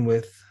taken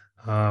with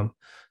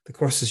the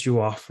courses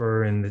you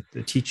offer and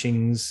the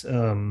teachings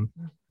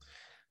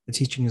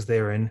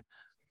therein.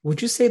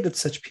 Would you say that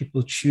such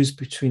people choose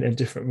between a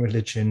different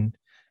religion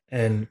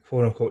and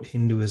quote unquote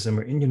Hinduism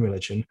or Indian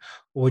religion?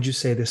 Or would you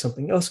say there's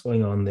something else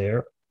going on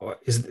there? Or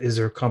is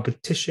there a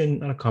competition?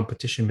 Not a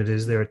competition, but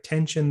is there a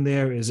tension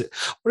there? What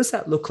does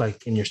that look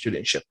like in your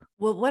studentship?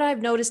 Well, what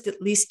I've noticed,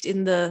 at least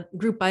in the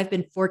group I've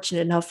been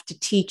fortunate enough to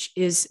teach,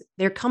 is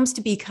there comes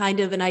to be kind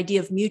of an idea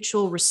of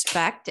mutual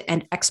respect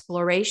and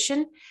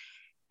exploration,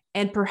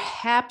 and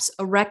perhaps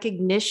a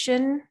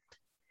recognition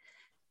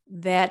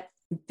that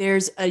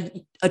there's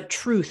a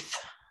truth,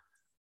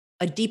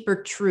 a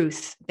deeper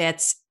truth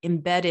that's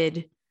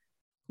embedded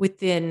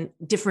within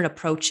different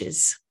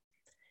approaches.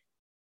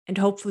 And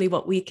hopefully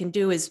what we can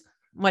do is,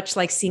 much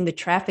like seeing the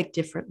traffic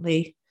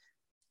differently,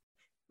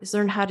 is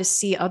learn how to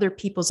see other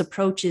people's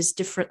approaches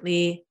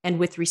differently and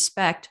with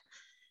respect,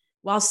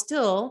 while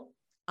still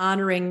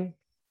honoring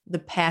the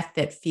path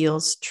that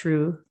feels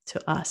true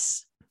to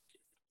us.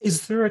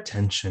 Is there a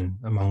tension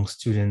among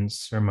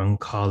students or among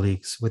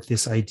colleagues with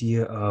this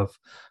idea of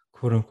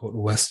quote unquote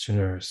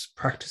Westerners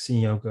practicing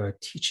yoga,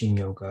 teaching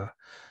yoga?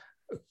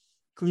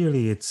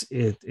 Clearly, it's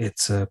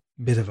a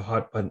bit of a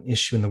hot button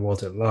issue in the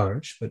world at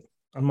large, but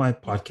on my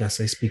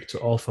podcast, I speak to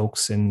all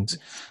folks and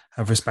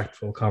have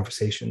respectful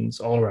conversations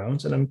all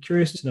around. And I'm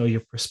curious to know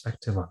your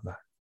perspective on that.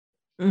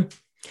 Mm.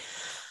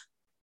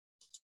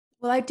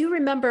 Well, I do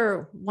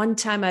remember one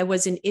time I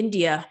was in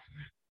India,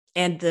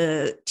 and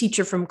the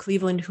teacher from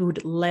Cleveland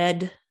who'd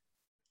led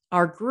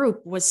our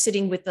group was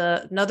sitting with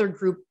another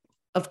group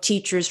of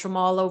teachers from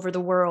all over the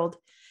world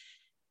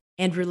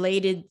and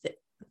related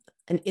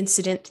an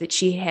incident that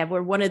she had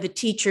where one of the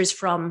teachers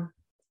from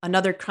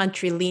another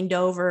country leaned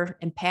over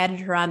and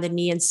patted her on the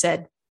knee and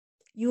said,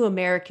 "You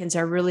Americans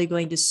are really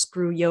going to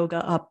screw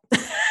yoga up."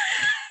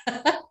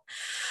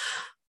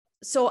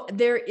 So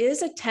there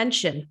is a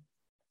tension.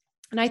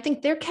 And I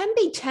think there can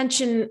be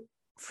tension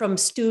from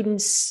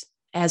students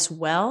as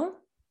well.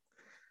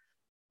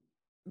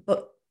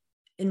 But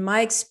in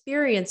my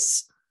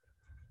experience,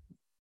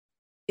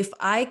 if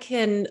I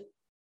can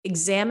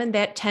examine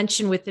that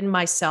tension within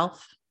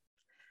myself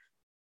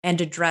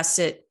and address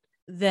it,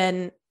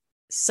 then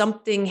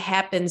something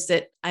happens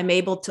that I'm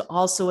able to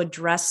also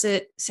address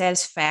it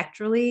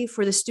satisfactorily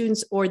for the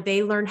students, or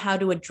they learn how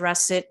to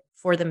address it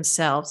for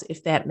themselves,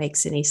 if that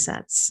makes any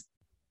sense.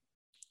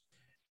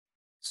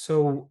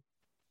 So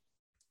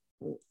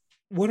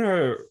what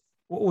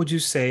would you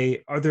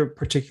say, are there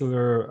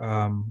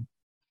particular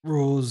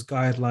rules,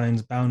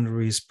 guidelines,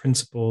 boundaries,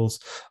 principles?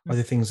 Are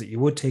there things that you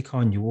would take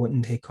on, you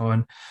wouldn't take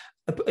on?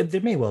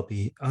 There may well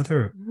be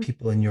other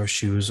people in your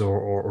shoes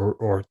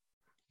or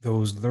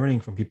those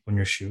learning from people in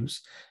your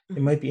shoes.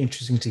 It might be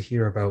interesting to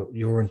hear about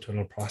your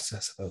internal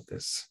process about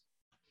this.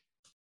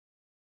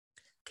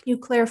 Can you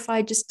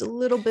clarify just a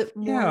little bit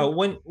more? Yeah,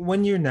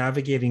 when you're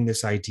navigating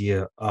this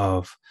idea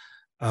of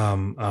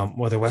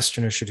whether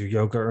Westerners should do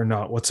yoga or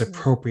not, what's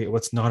appropriate,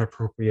 what's not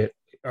appropriate,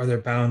 are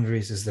there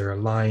boundaries, is there a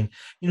line?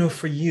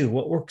 For you,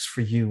 what works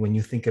for you when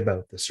you think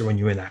about this or when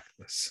you enact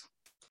this?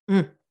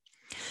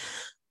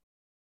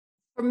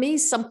 For me,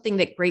 something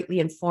that greatly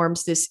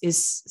informs this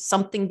is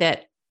something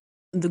that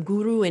the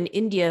guru in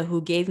India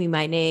who gave me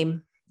my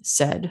name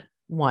said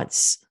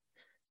once.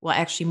 Well,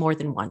 actually more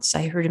than once.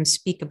 I heard him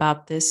speak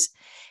about this.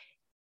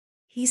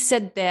 He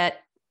said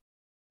that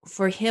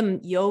for him,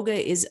 yoga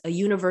is a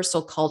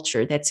universal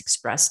culture that's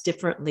expressed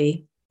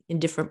differently in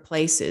different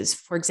places.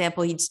 For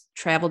example, he'd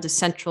traveled to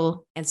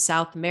Central and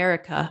South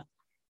America.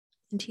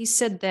 And he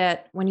said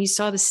that when he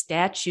saw the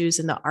statues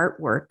and the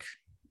artwork,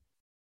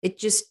 it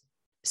just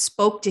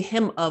spoke to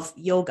him of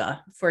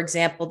yoga. For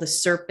example, the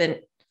serpent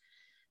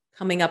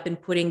coming up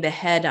and putting the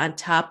head on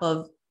top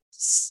of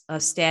a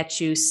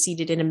statue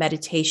seated in a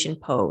meditation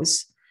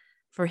pose,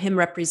 for him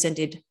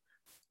represented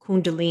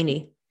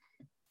Kundalini.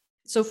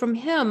 So from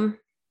him,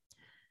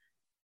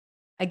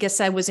 I guess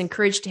I was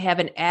encouraged to have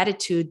an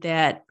attitude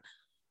that,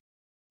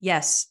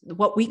 yes,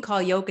 what we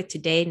call yoga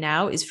today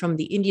now is from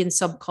the Indian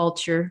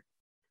subculture,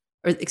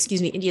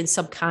 Indian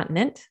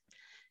subcontinent.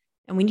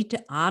 And we need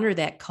to honor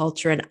that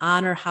culture and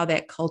honor how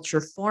that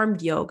culture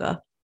formed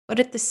yoga. But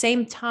at the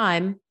same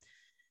time,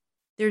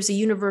 there's a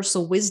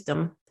universal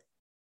wisdom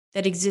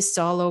that exists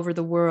all over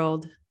the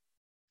world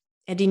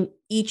and in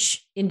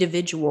each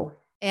individual.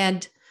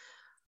 And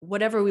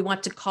whatever we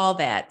want to call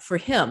that, for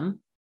him,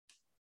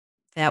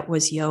 that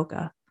was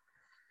yoga.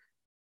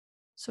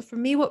 So for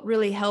me, what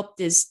really helped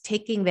is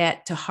taking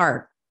that to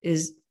heart,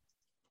 is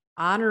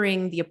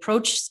honoring the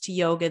approaches to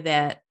yoga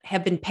that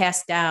have been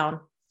passed down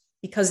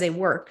because they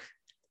work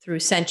through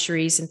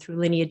centuries and through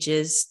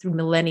lineages, through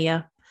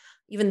millennia.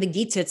 Even the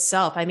Gita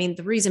itself,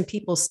 the reason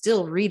people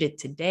still read it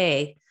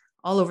today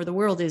all over the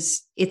world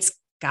is it's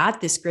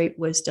got this great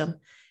wisdom.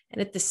 And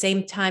at the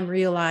same time,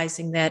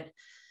 realizing that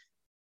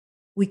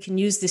we can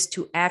use this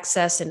to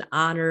access and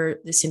honor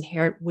this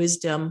inherent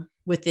wisdom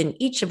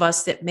within each of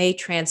us that may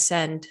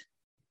transcend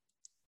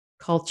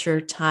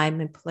culture, time,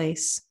 and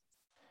place.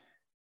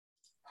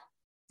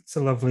 It's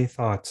a lovely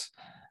thought.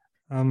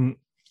 In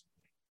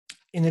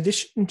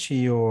addition to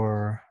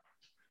your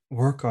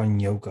work on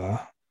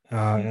yoga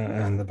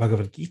and the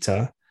Bhagavad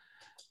Gita,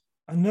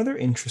 another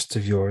interest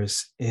of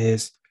yours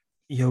is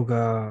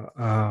yoga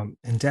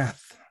and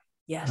death.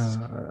 Yes.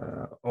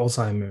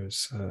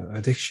 Alzheimer's,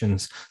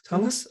 addictions.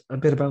 Tell us a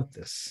bit about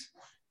this.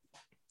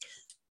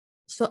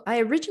 So I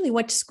originally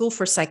went to school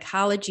for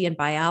psychology and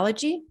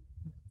biology.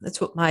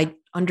 That's what my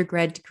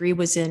undergrad degree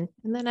was in.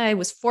 And then I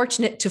was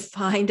fortunate to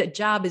find a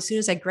job as soon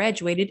as I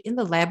graduated in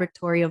the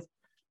laboratory of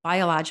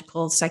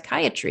biological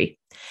psychiatry.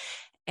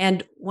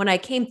 And when I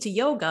came to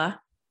yoga,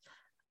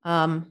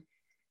 I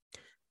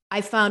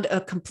found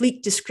a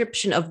complete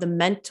description of the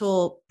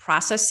mental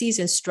processes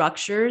and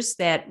structures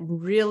that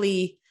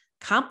really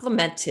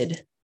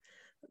complemented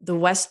the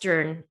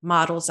Western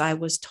models I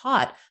was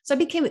taught. So I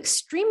became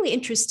extremely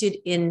interested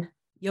in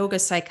yoga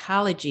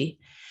psychology.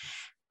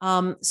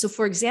 So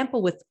for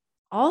example, with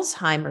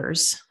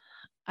Alzheimer's,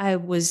 I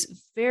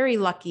was very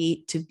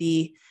lucky to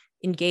be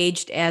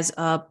engaged as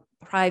a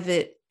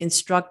private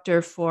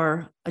instructor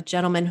for a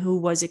gentleman who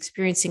was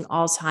experiencing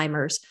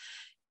Alzheimer's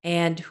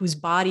and whose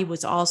body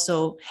was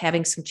also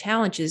having some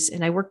challenges.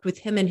 And I worked with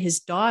him and his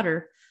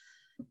daughter.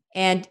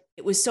 And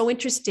it was so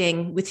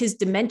interesting. With his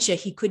dementia,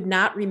 he could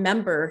not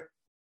remember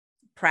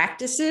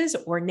practices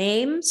or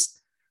names.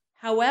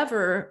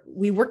 However,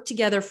 we worked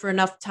together for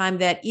enough time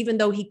that even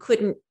though he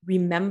couldn't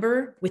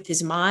remember with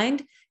his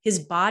mind, his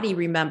body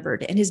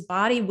remembered, and his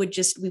body would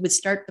we would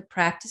start the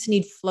practice and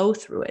he'd flow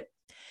through it.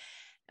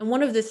 And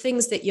one of the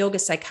things that yoga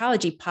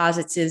psychology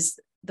posits is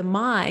the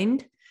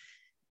mind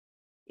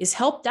is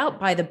helped out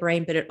by the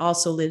brain, but it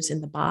also lives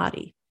in the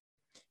body.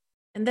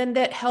 And then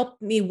that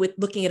helped me with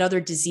looking at other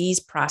disease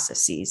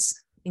processes,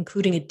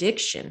 including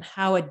addiction,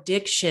 how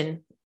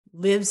addiction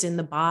lives in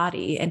the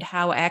body and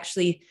how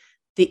actually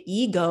the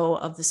ego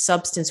of the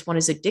substance one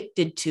is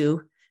addicted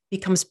to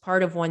becomes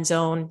part of one's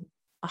own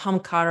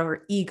ahamkara,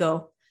 or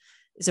ego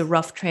is a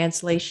rough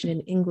translation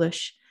in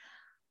English.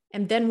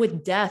 And then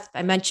with death,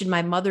 I mentioned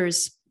my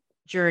mother's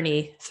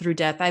journey through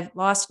death. I've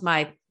lost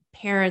my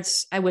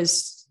parents. I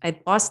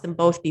lost them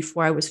both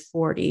before I was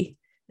 40,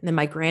 and then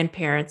my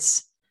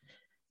grandparents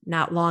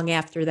not long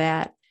after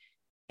that.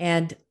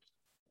 And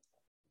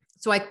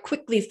so I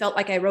quickly felt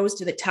like I rose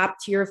to the top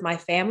tier of my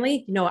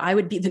family. I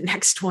would be the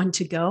next one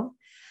to go.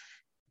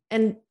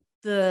 And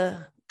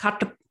the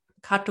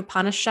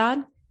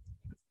Kathopanishad,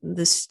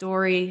 the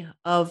story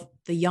of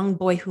the young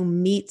boy who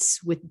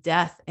meets with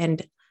death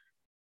and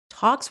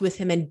talks with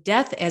him, and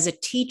death as a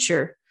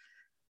teacher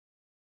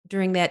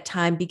during that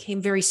time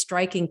became very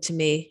striking to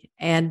me.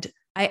 And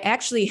I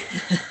actually,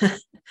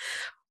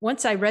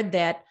 once I read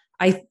that,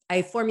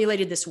 I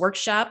formulated this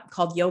workshop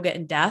called Yoga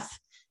and Death.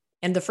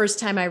 And the first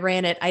time I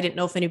ran it, I didn't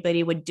know if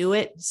anybody would do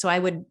it. So I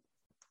would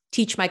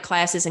teach my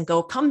classes and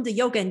go, come to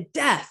Yoga and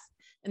Death.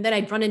 And then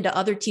I'd run into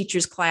other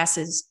teachers'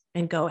 classes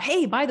and go,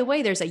 hey, by the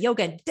way, there's a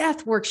Yoga and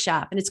Death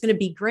workshop and it's going to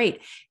be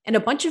great. And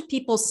a bunch of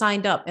people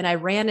signed up and I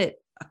ran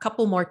it a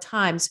couple more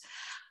times.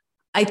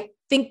 I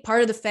think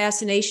part of the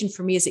fascination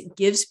for me is it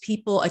gives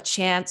people a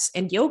chance,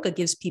 and yoga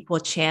gives people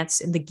a chance,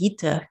 and the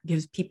Gita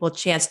gives people a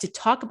chance to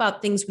talk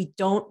about things we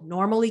don't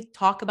normally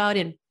talk about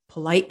in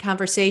polite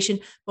conversation,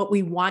 but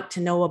we want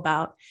to know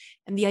about.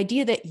 And the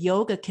idea that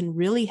yoga can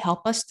really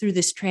help us through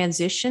this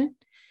transition,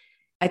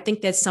 I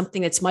think that's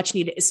something that's much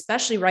needed,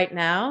 especially right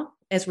now,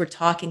 as we're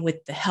talking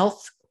with the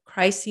health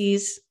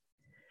crises,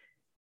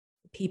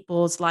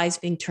 people's lives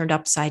being turned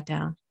upside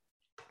down.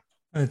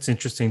 It's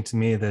interesting to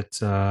me that,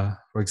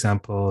 for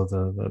example,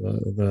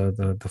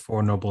 the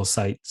Four Noble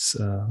Sites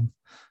to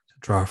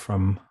draw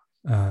from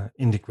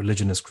Indic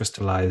religion is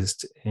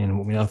crystallized in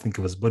what we now think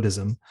of as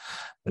Buddhism.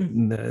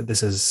 But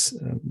this is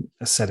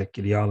ascetic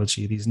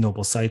ideology. These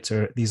noble sites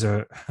are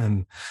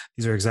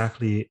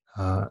exactly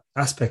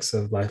aspects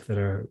of life that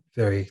are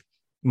very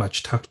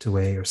much tucked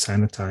away or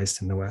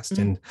sanitized in the West.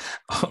 And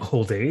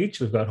old age,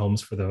 we've got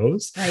homes for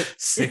those. Right.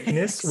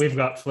 Sickness, we've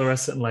got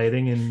fluorescent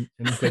lighting in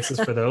places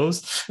for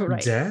those.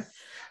 Right. Death.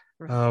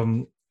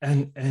 Right.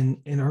 And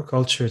in our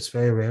culture, it's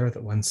very rare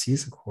that one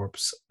sees a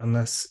corpse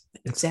unless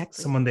it's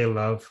someone they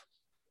love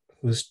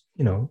who's,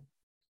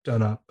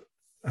 done up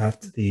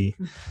at the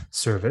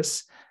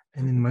service.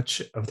 And in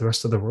much of the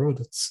rest of the world,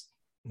 it's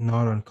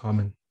not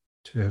uncommon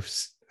to have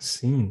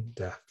seen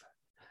death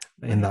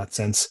in that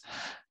sense.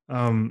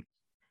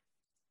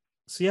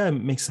 So yeah, it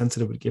makes sense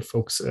that it would give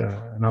folks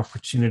an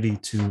opportunity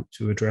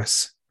to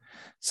address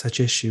such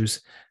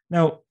issues.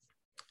 Now,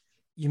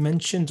 you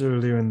mentioned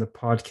earlier in the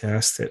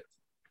podcast that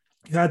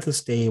you had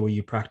this day where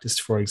you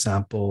practiced, for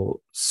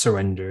example,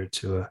 surrender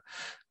to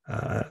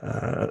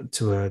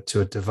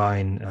a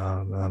divine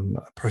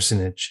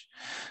personage.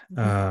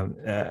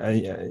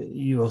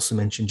 You also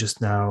mentioned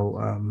just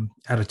now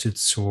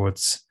attitudes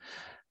towards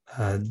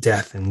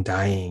death and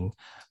dying.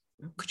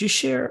 Could you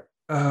share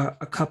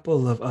a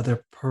couple of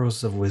other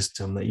pearls of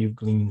wisdom that you've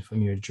gleaned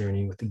from your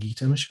journey with the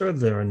Gita? I'm sure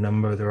there are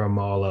a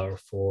mala or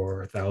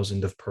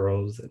 4,000 of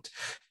pearls that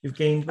you've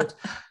gained, but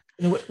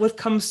what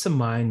comes to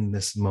mind in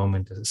this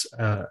moment is,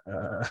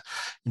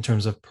 in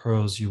terms of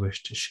pearls you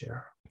wish to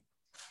share?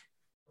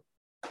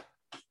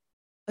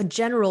 A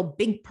general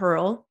big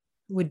pearl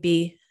would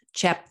be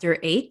chapter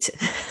 8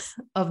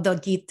 of the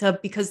Gita,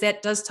 because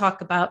that does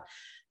talk about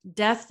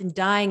death and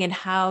dying and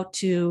how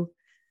to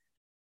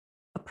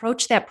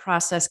approach that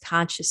process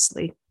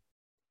consciously.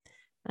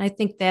 And I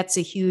think that's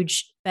a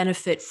huge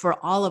benefit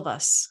for all of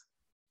us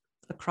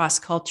across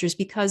cultures,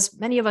 because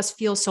many of us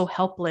feel so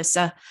helpless.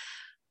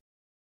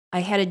 I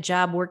had a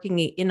job working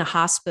in a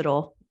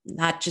hospital,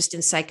 not just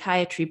in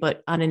psychiatry,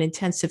 but on a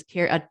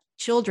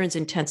children's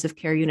intensive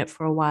care unit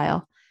for a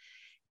while.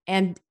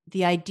 And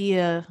the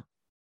idea,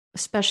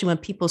 especially when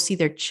people see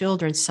their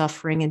children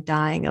suffering and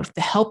dying, of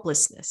the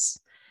helplessness.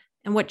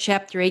 And what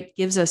chapter 8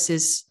 gives us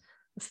is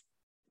a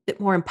bit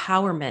more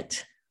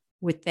empowerment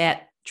with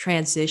that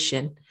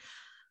transition.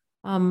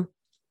 But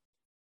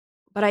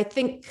I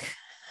think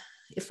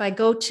if I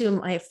go to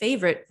my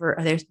favorite,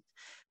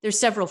 there's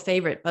several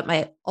favorite, but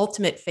my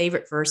ultimate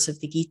favorite verse of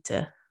the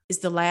Gita is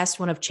the last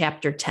one of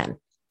chapter 10.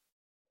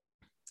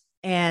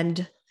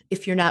 And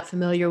if you're not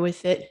familiar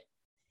with it,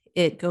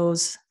 it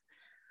goes,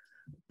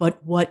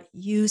 but what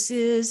use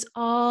is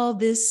all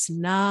this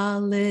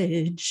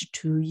knowledge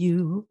to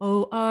you,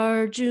 O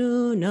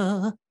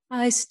Arjuna?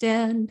 I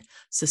stand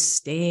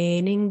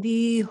sustaining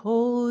the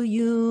whole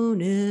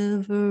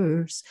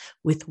universe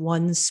with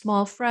one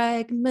small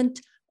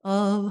fragment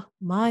of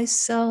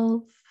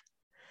myself.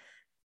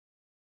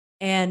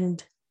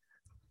 And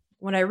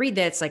when I read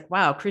that, it's like,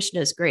 wow,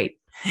 Krishna is great.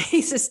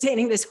 He's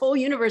sustaining this whole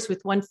universe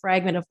with one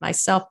fragment of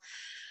myself.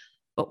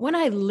 But when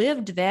I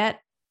lived that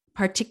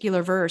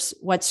particular verse,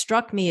 what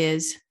struck me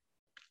is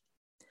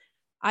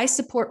I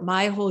support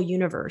my whole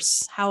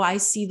universe, how I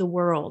see the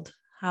world,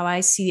 how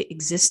I see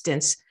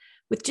existence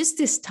with just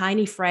this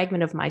tiny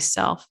fragment of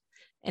myself.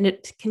 And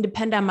it can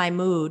depend on my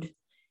mood.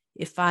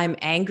 If I'm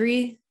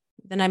angry,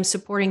 then I'm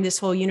supporting this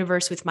whole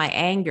universe with my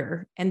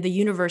anger, and the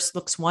universe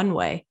looks one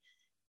way.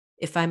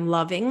 If I'm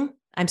loving,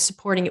 I'm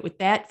supporting it with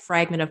that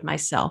fragment of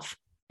myself,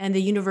 and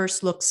the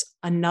universe looks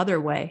another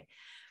way.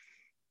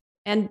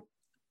 And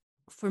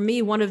for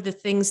me, one of the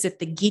things that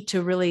the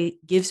Gita really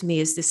gives me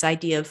is this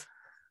idea of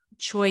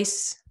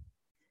choice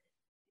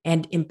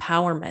and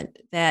empowerment,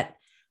 that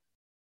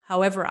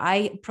however I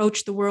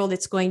approach the world,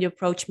 it's going to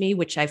approach me,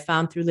 which I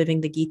found through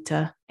living the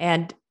Gita.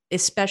 And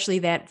especially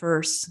that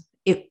verse,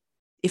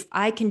 if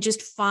I can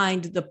just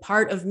find the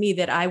part of me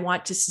that I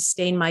want to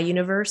sustain my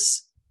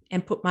universe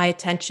and put my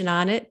attention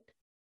on it,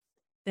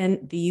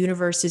 then the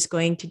universe is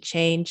going to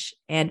change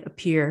and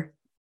appear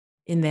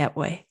in that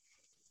way.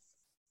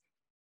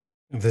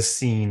 The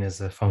seen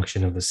is a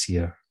function of the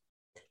seer.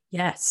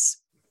 Yes.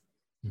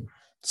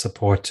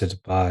 Supported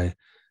by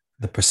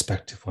the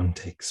perspective one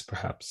takes,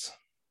 perhaps.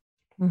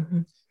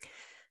 Mm-hmm.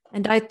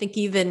 And I think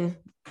even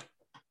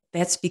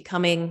that's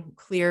becoming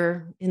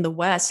clear in the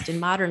West,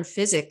 in modern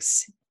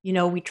physics. You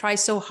know, we try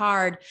so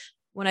hard.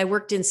 When I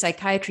worked in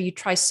psychiatry, you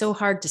try so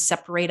hard to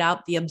separate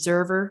out the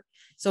observer.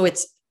 So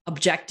it's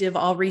objective.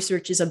 All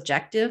research is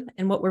objective.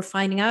 And what we're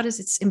finding out is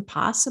it's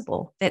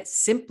impossible, that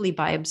simply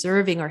by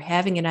observing or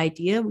having an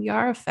idea, we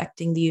are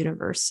affecting the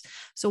universe.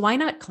 So why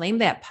not claim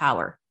that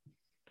power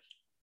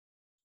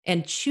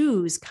and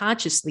choose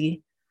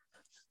consciously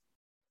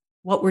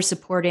what we're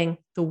supporting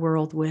the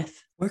world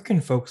with? Where can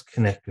folks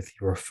connect with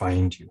you or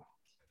find you?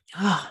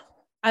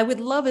 I would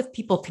love if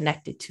people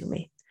connected to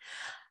me.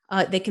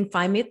 They can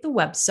find me at the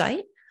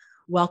website,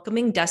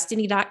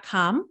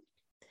 welcomingdestiny.com.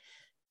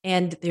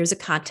 And there's a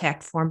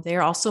contact form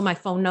there. Also, my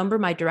phone number,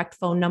 my direct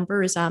phone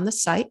number is on the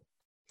site.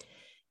 You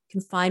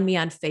can find me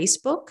on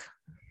Facebook.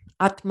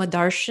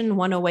 Atmadarshan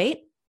 108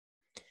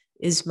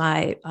 is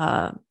my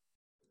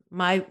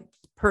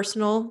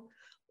personal,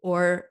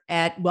 or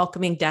at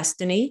Welcoming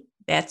Destiny.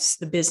 That's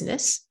the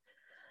business.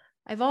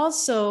 I've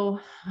also,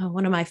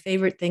 one of my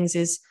favorite things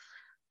is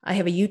I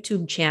have a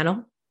YouTube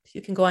channel.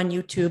 You can go on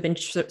YouTube and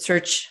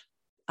search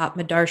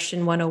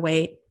Atmadarshan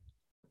 108.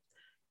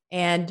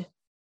 And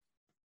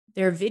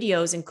there are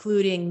videos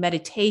including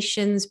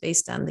meditations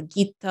based on the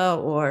Gita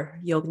or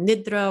Yoga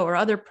Nidra or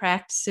other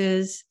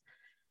practices,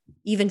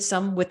 even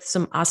some with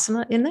some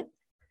asana in it,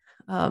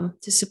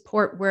 to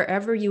support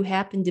wherever you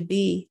happen to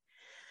be.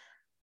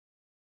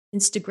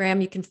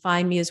 Instagram, you can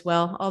find me as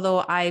well, although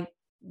I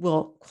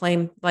will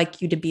claim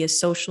like you to be a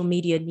social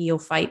media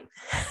neophyte.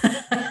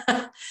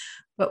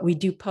 But we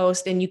do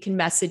post, and you can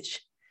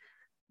message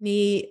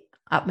me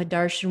at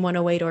Atmadarshan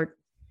 108 or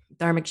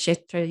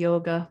Dharmakshetra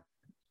Yoga,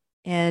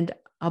 and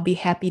I'll be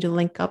happy to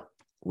link up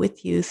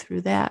with you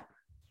through that.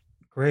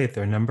 Great.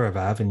 There are a number of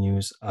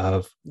avenues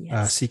of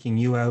seeking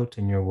you out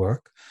and your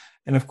work.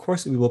 And of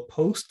course, we will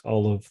post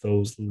all of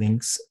those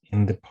links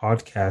in the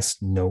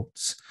podcast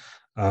notes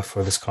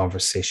for this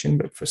conversation.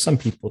 But for some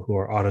people who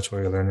are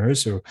auditory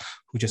learners or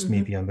who just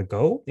may be on the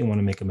go, they want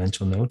to make a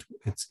mental note.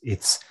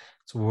 It's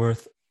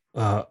worth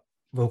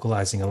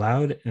vocalizing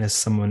aloud. And as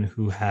someone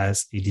who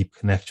has a deep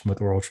connection with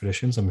oral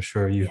traditions, I'm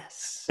sure you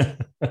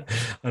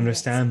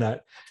understand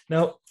that.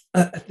 Now,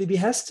 at the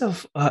behest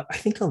of, I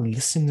think, a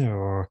listener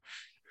or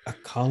a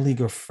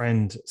colleague or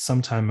friend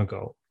some time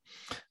ago,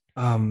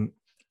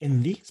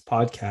 in these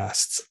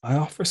podcasts, I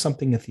offer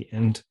something at the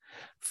end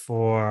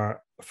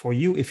for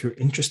you if you're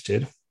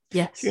interested.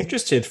 Yes. If you're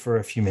interested for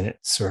a few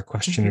minutes or a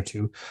question or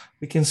two,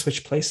 we can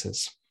switch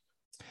places.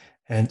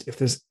 And if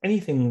there's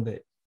anything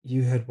that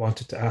you had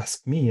wanted to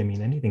ask me, I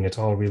mean, anything at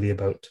all really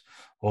about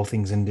all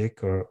things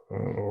Indic or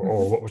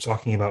what we're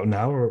talking about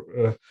now,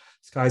 or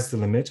sky's the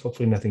limit,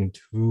 hopefully nothing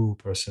too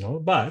personal,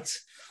 but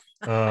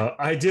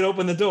I did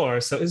open the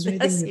door. So is there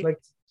anything you'd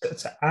like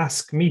to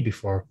ask me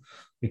before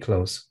we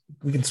close?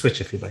 We can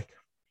switch if you'd like.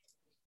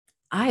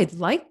 I'd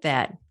like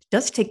that. It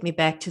does take me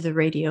back to the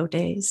radio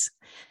days.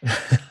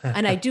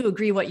 And I do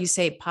agree what you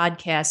say.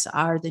 Podcasts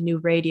are the new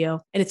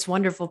radio. And it's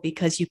wonderful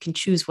because you can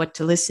choose what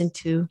to listen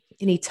to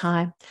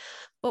anytime.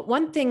 But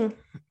one thing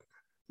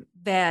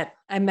that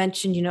I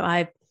mentioned,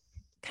 I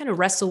kind of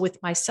wrestle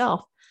with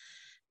myself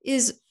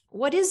is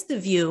what is the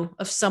view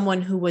of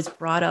someone who was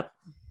brought up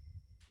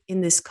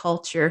in this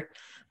culture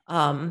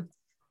um,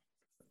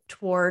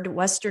 toward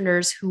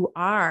Westerners who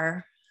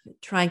are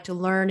trying to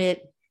learn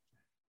it,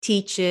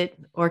 teach it,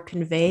 or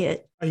convey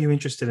it? Are you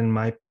interested in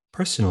my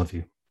personal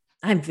view?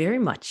 I'm very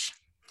much.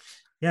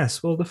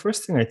 Yes. Well, the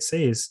first thing I'd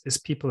say is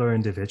people are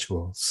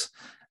individuals.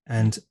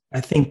 And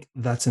I think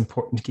that's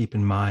important to keep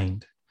in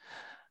mind.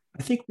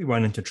 I think we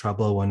run into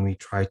trouble when we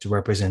try to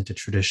represent a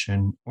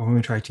tradition or when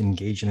we try to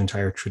engage an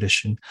entire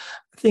tradition.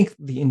 I think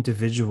the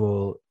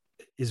individual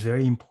is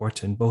very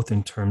important, both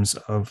in terms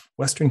of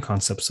Western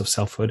concepts of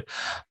selfhood,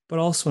 but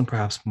also and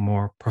perhaps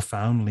more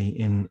profoundly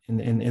in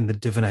the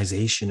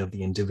divinization of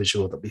the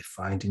individual that we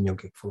find in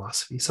yogic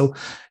philosophy. So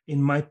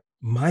in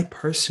my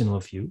personal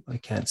view, I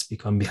can't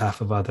speak on behalf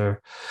of other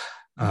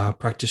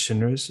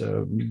practitioners,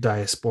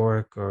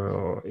 diasporic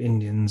or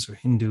Indians or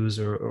Hindus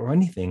or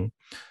anything.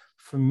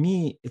 For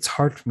me, it's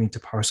hard for me to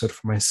parse out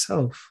for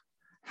myself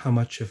how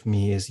much of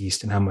me is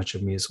East and how much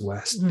of me is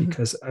West,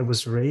 because I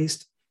was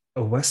raised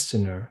a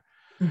Westerner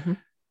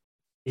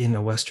in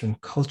a Western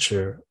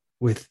culture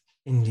with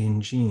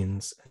Indian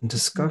genes and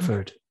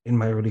discovered in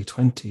my early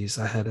 20s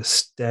I had a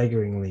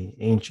staggeringly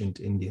ancient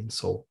Indian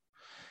soul.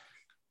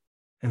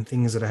 And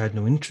things that I had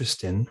no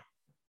interest in,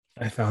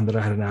 I found that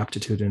I had an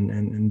aptitude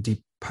and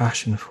deep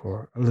passion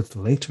for a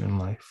little later in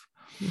life.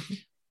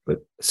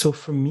 But so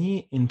for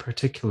me in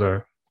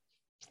particular,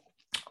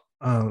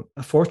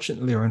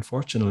 fortunately or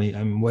unfortunately,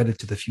 I'm wedded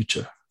to the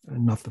future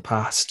and not the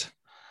past.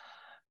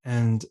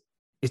 And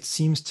it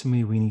seems to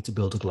me we need to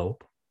build a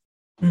globe.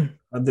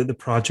 The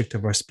project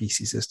of our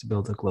species is to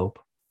build a globe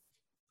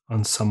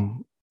on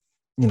some,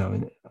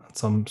 on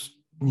some,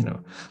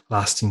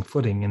 lasting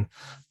footing. And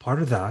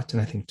part of that,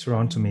 and I think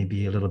Toronto may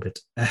be a little bit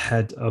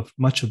ahead of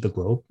much of the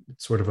globe.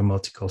 It's sort of a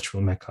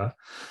multicultural mecca,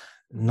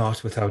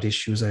 not without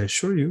issues, I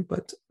assure you,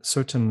 but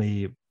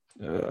certainly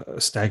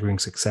a staggering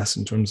success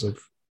in terms of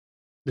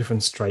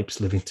different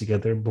stripes living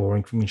together,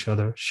 borrowing from each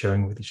other,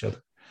 sharing with each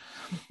other.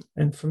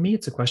 And for me,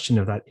 it's a question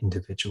of that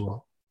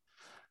individual,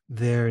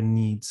 their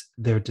needs,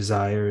 their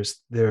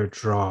desires, their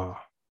draw,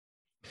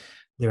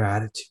 their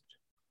attitude.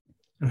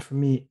 And for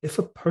me, if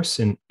a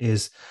person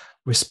is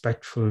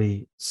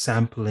respectfully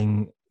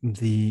sampling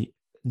the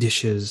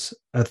dishes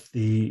at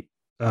the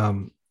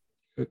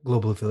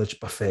Global Village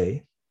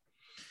buffet,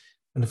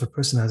 and if a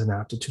person has an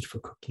aptitude for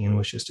cooking and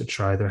wishes to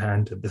try their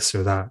hand at this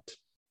or that,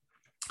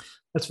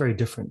 that's very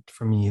different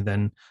for me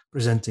than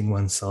presenting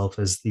oneself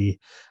as the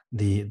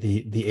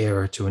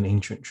heir to an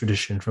ancient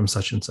tradition from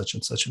such and such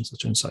and such and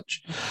such and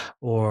such,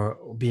 or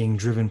being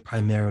driven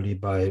primarily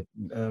by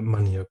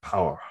money or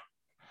power.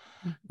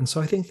 And so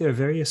I think there are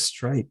various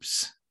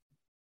stripes.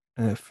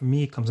 For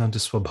me, it comes down to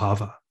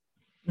swabhava,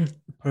 the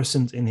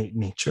person's innate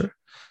nature,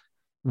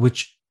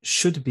 which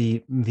should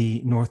be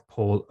the North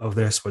Pole of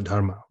their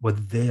swadharma,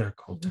 what they are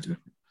called to do.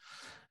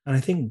 And I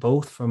think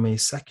both from a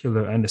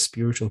secular and a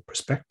spiritual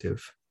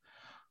perspective,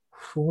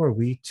 who are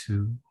we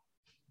to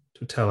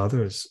tell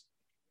others,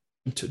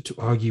 to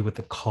argue with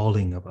the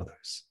calling of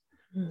others?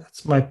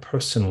 That's my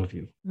personal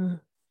view.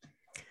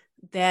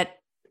 That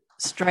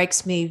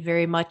strikes me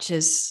very much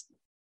as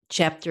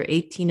chapter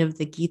 18 of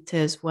the Gita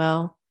as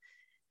well,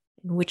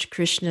 in which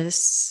Krishna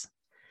says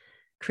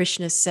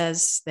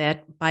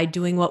that by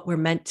doing what we're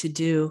meant to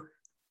do,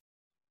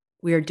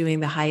 we are doing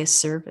the highest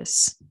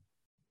service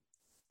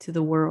to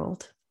the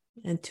world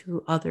and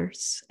to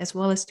others, as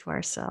well as to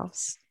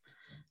ourselves.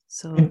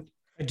 So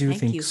I do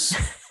think you.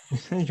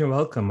 You're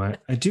welcome.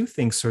 I do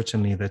think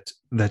certainly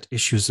that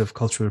issues of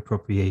cultural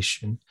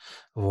appropriation,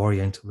 of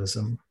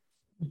Orientalism,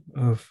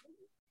 of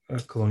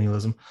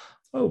colonialism,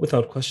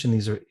 without question,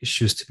 these are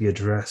issues to be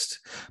addressed.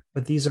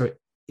 But these are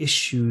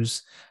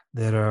issues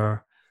that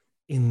are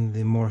in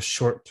the more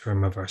short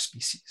term of our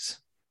species.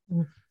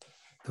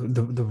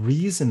 The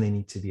reason they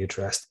need to be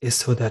addressed is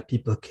so that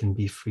people can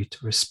be free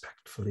to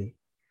respectfully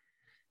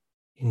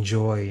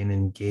enjoy and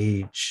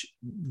engage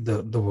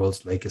the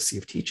world's legacy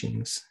of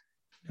teachings,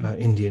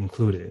 India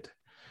included.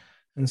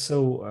 And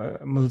so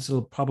I'm a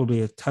little,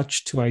 probably a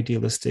touch too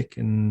idealistic.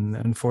 And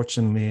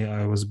unfortunately,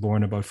 I was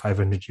born about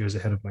 500 years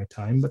ahead of my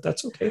time, but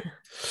that's okay.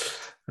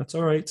 That's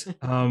all right.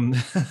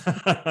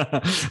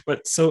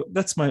 But so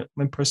that's my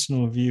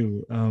personal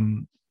view.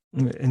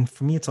 And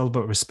for me, it's all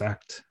about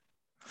respect.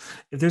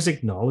 If there's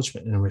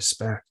acknowledgement and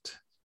respect,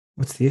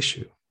 what's the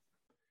issue?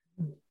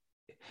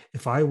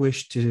 If I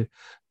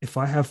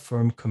have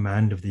firm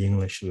command of the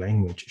English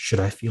language, should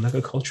I feel like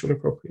a cultural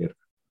appropriator?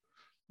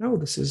 No,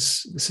 this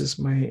is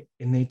my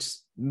innate,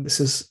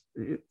 this is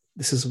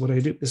what I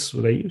do, this is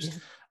what I use. Yeah.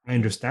 I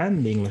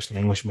understand the English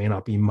language may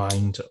not be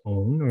mine to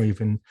own or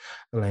even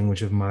the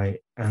language of my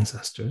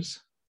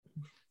ancestors,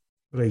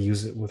 but I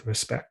use it with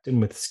respect and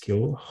with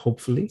skill,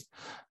 hopefully.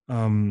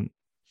 And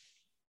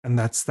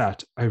that's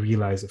that. I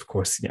realize, of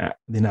course, the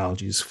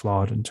analogy is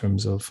flawed in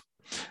terms of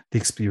the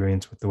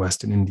experience with the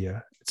West in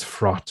India. It's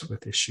fraught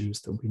with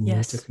issues that we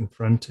need to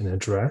confront and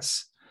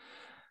address.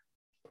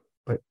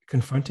 But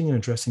confronting and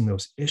addressing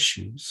those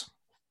issues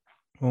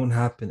won't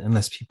happen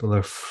unless people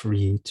are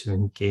free to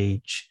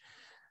engage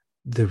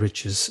the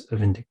riches of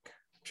Indic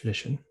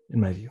tradition, in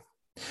my view.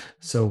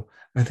 So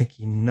I think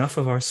enough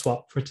of our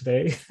swap for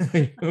today.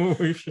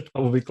 We should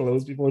probably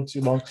close before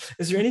too long.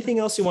 Is there anything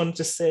else you wanted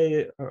to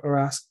say or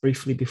ask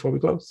briefly before we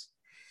close?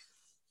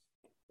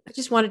 I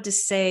just wanted to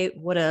say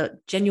what a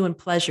genuine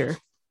pleasure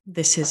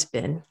this has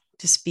been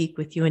to speak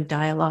with you and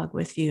dialogue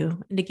with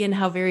you. And again,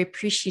 how very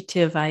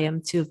appreciative I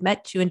am to have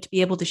met you and to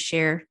be able to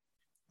share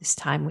this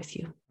time with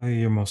you. Oh,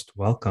 you're most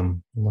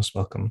welcome. You're most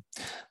welcome.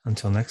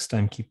 Until next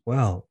time, keep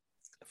well.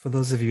 For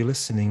those of you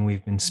listening,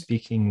 we've been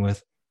speaking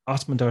with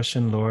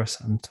Atmadarshan Laura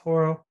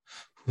Santoro,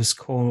 who is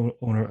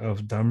co-owner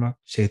of Dharma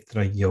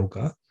Kshetra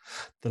Yoga.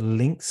 The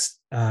links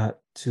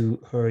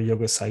to her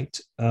yoga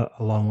site,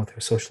 along with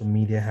her social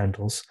media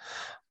handles,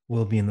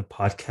 will be in the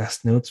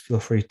podcast notes. Feel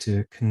free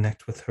to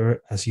connect with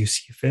her as you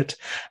see fit.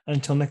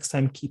 Until next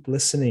time, keep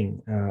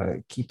listening,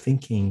 keep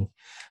thinking,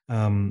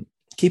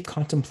 keep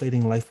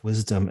contemplating life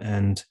wisdom,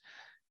 and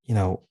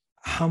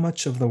how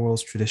much of the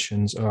world's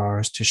traditions are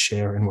ours to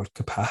share, in what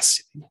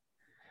capacity,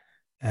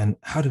 and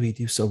how do we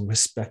do so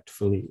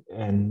respectfully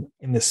and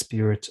in the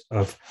spirit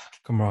of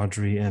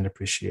camaraderie and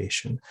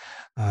appreciation.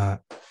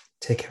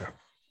 Take care.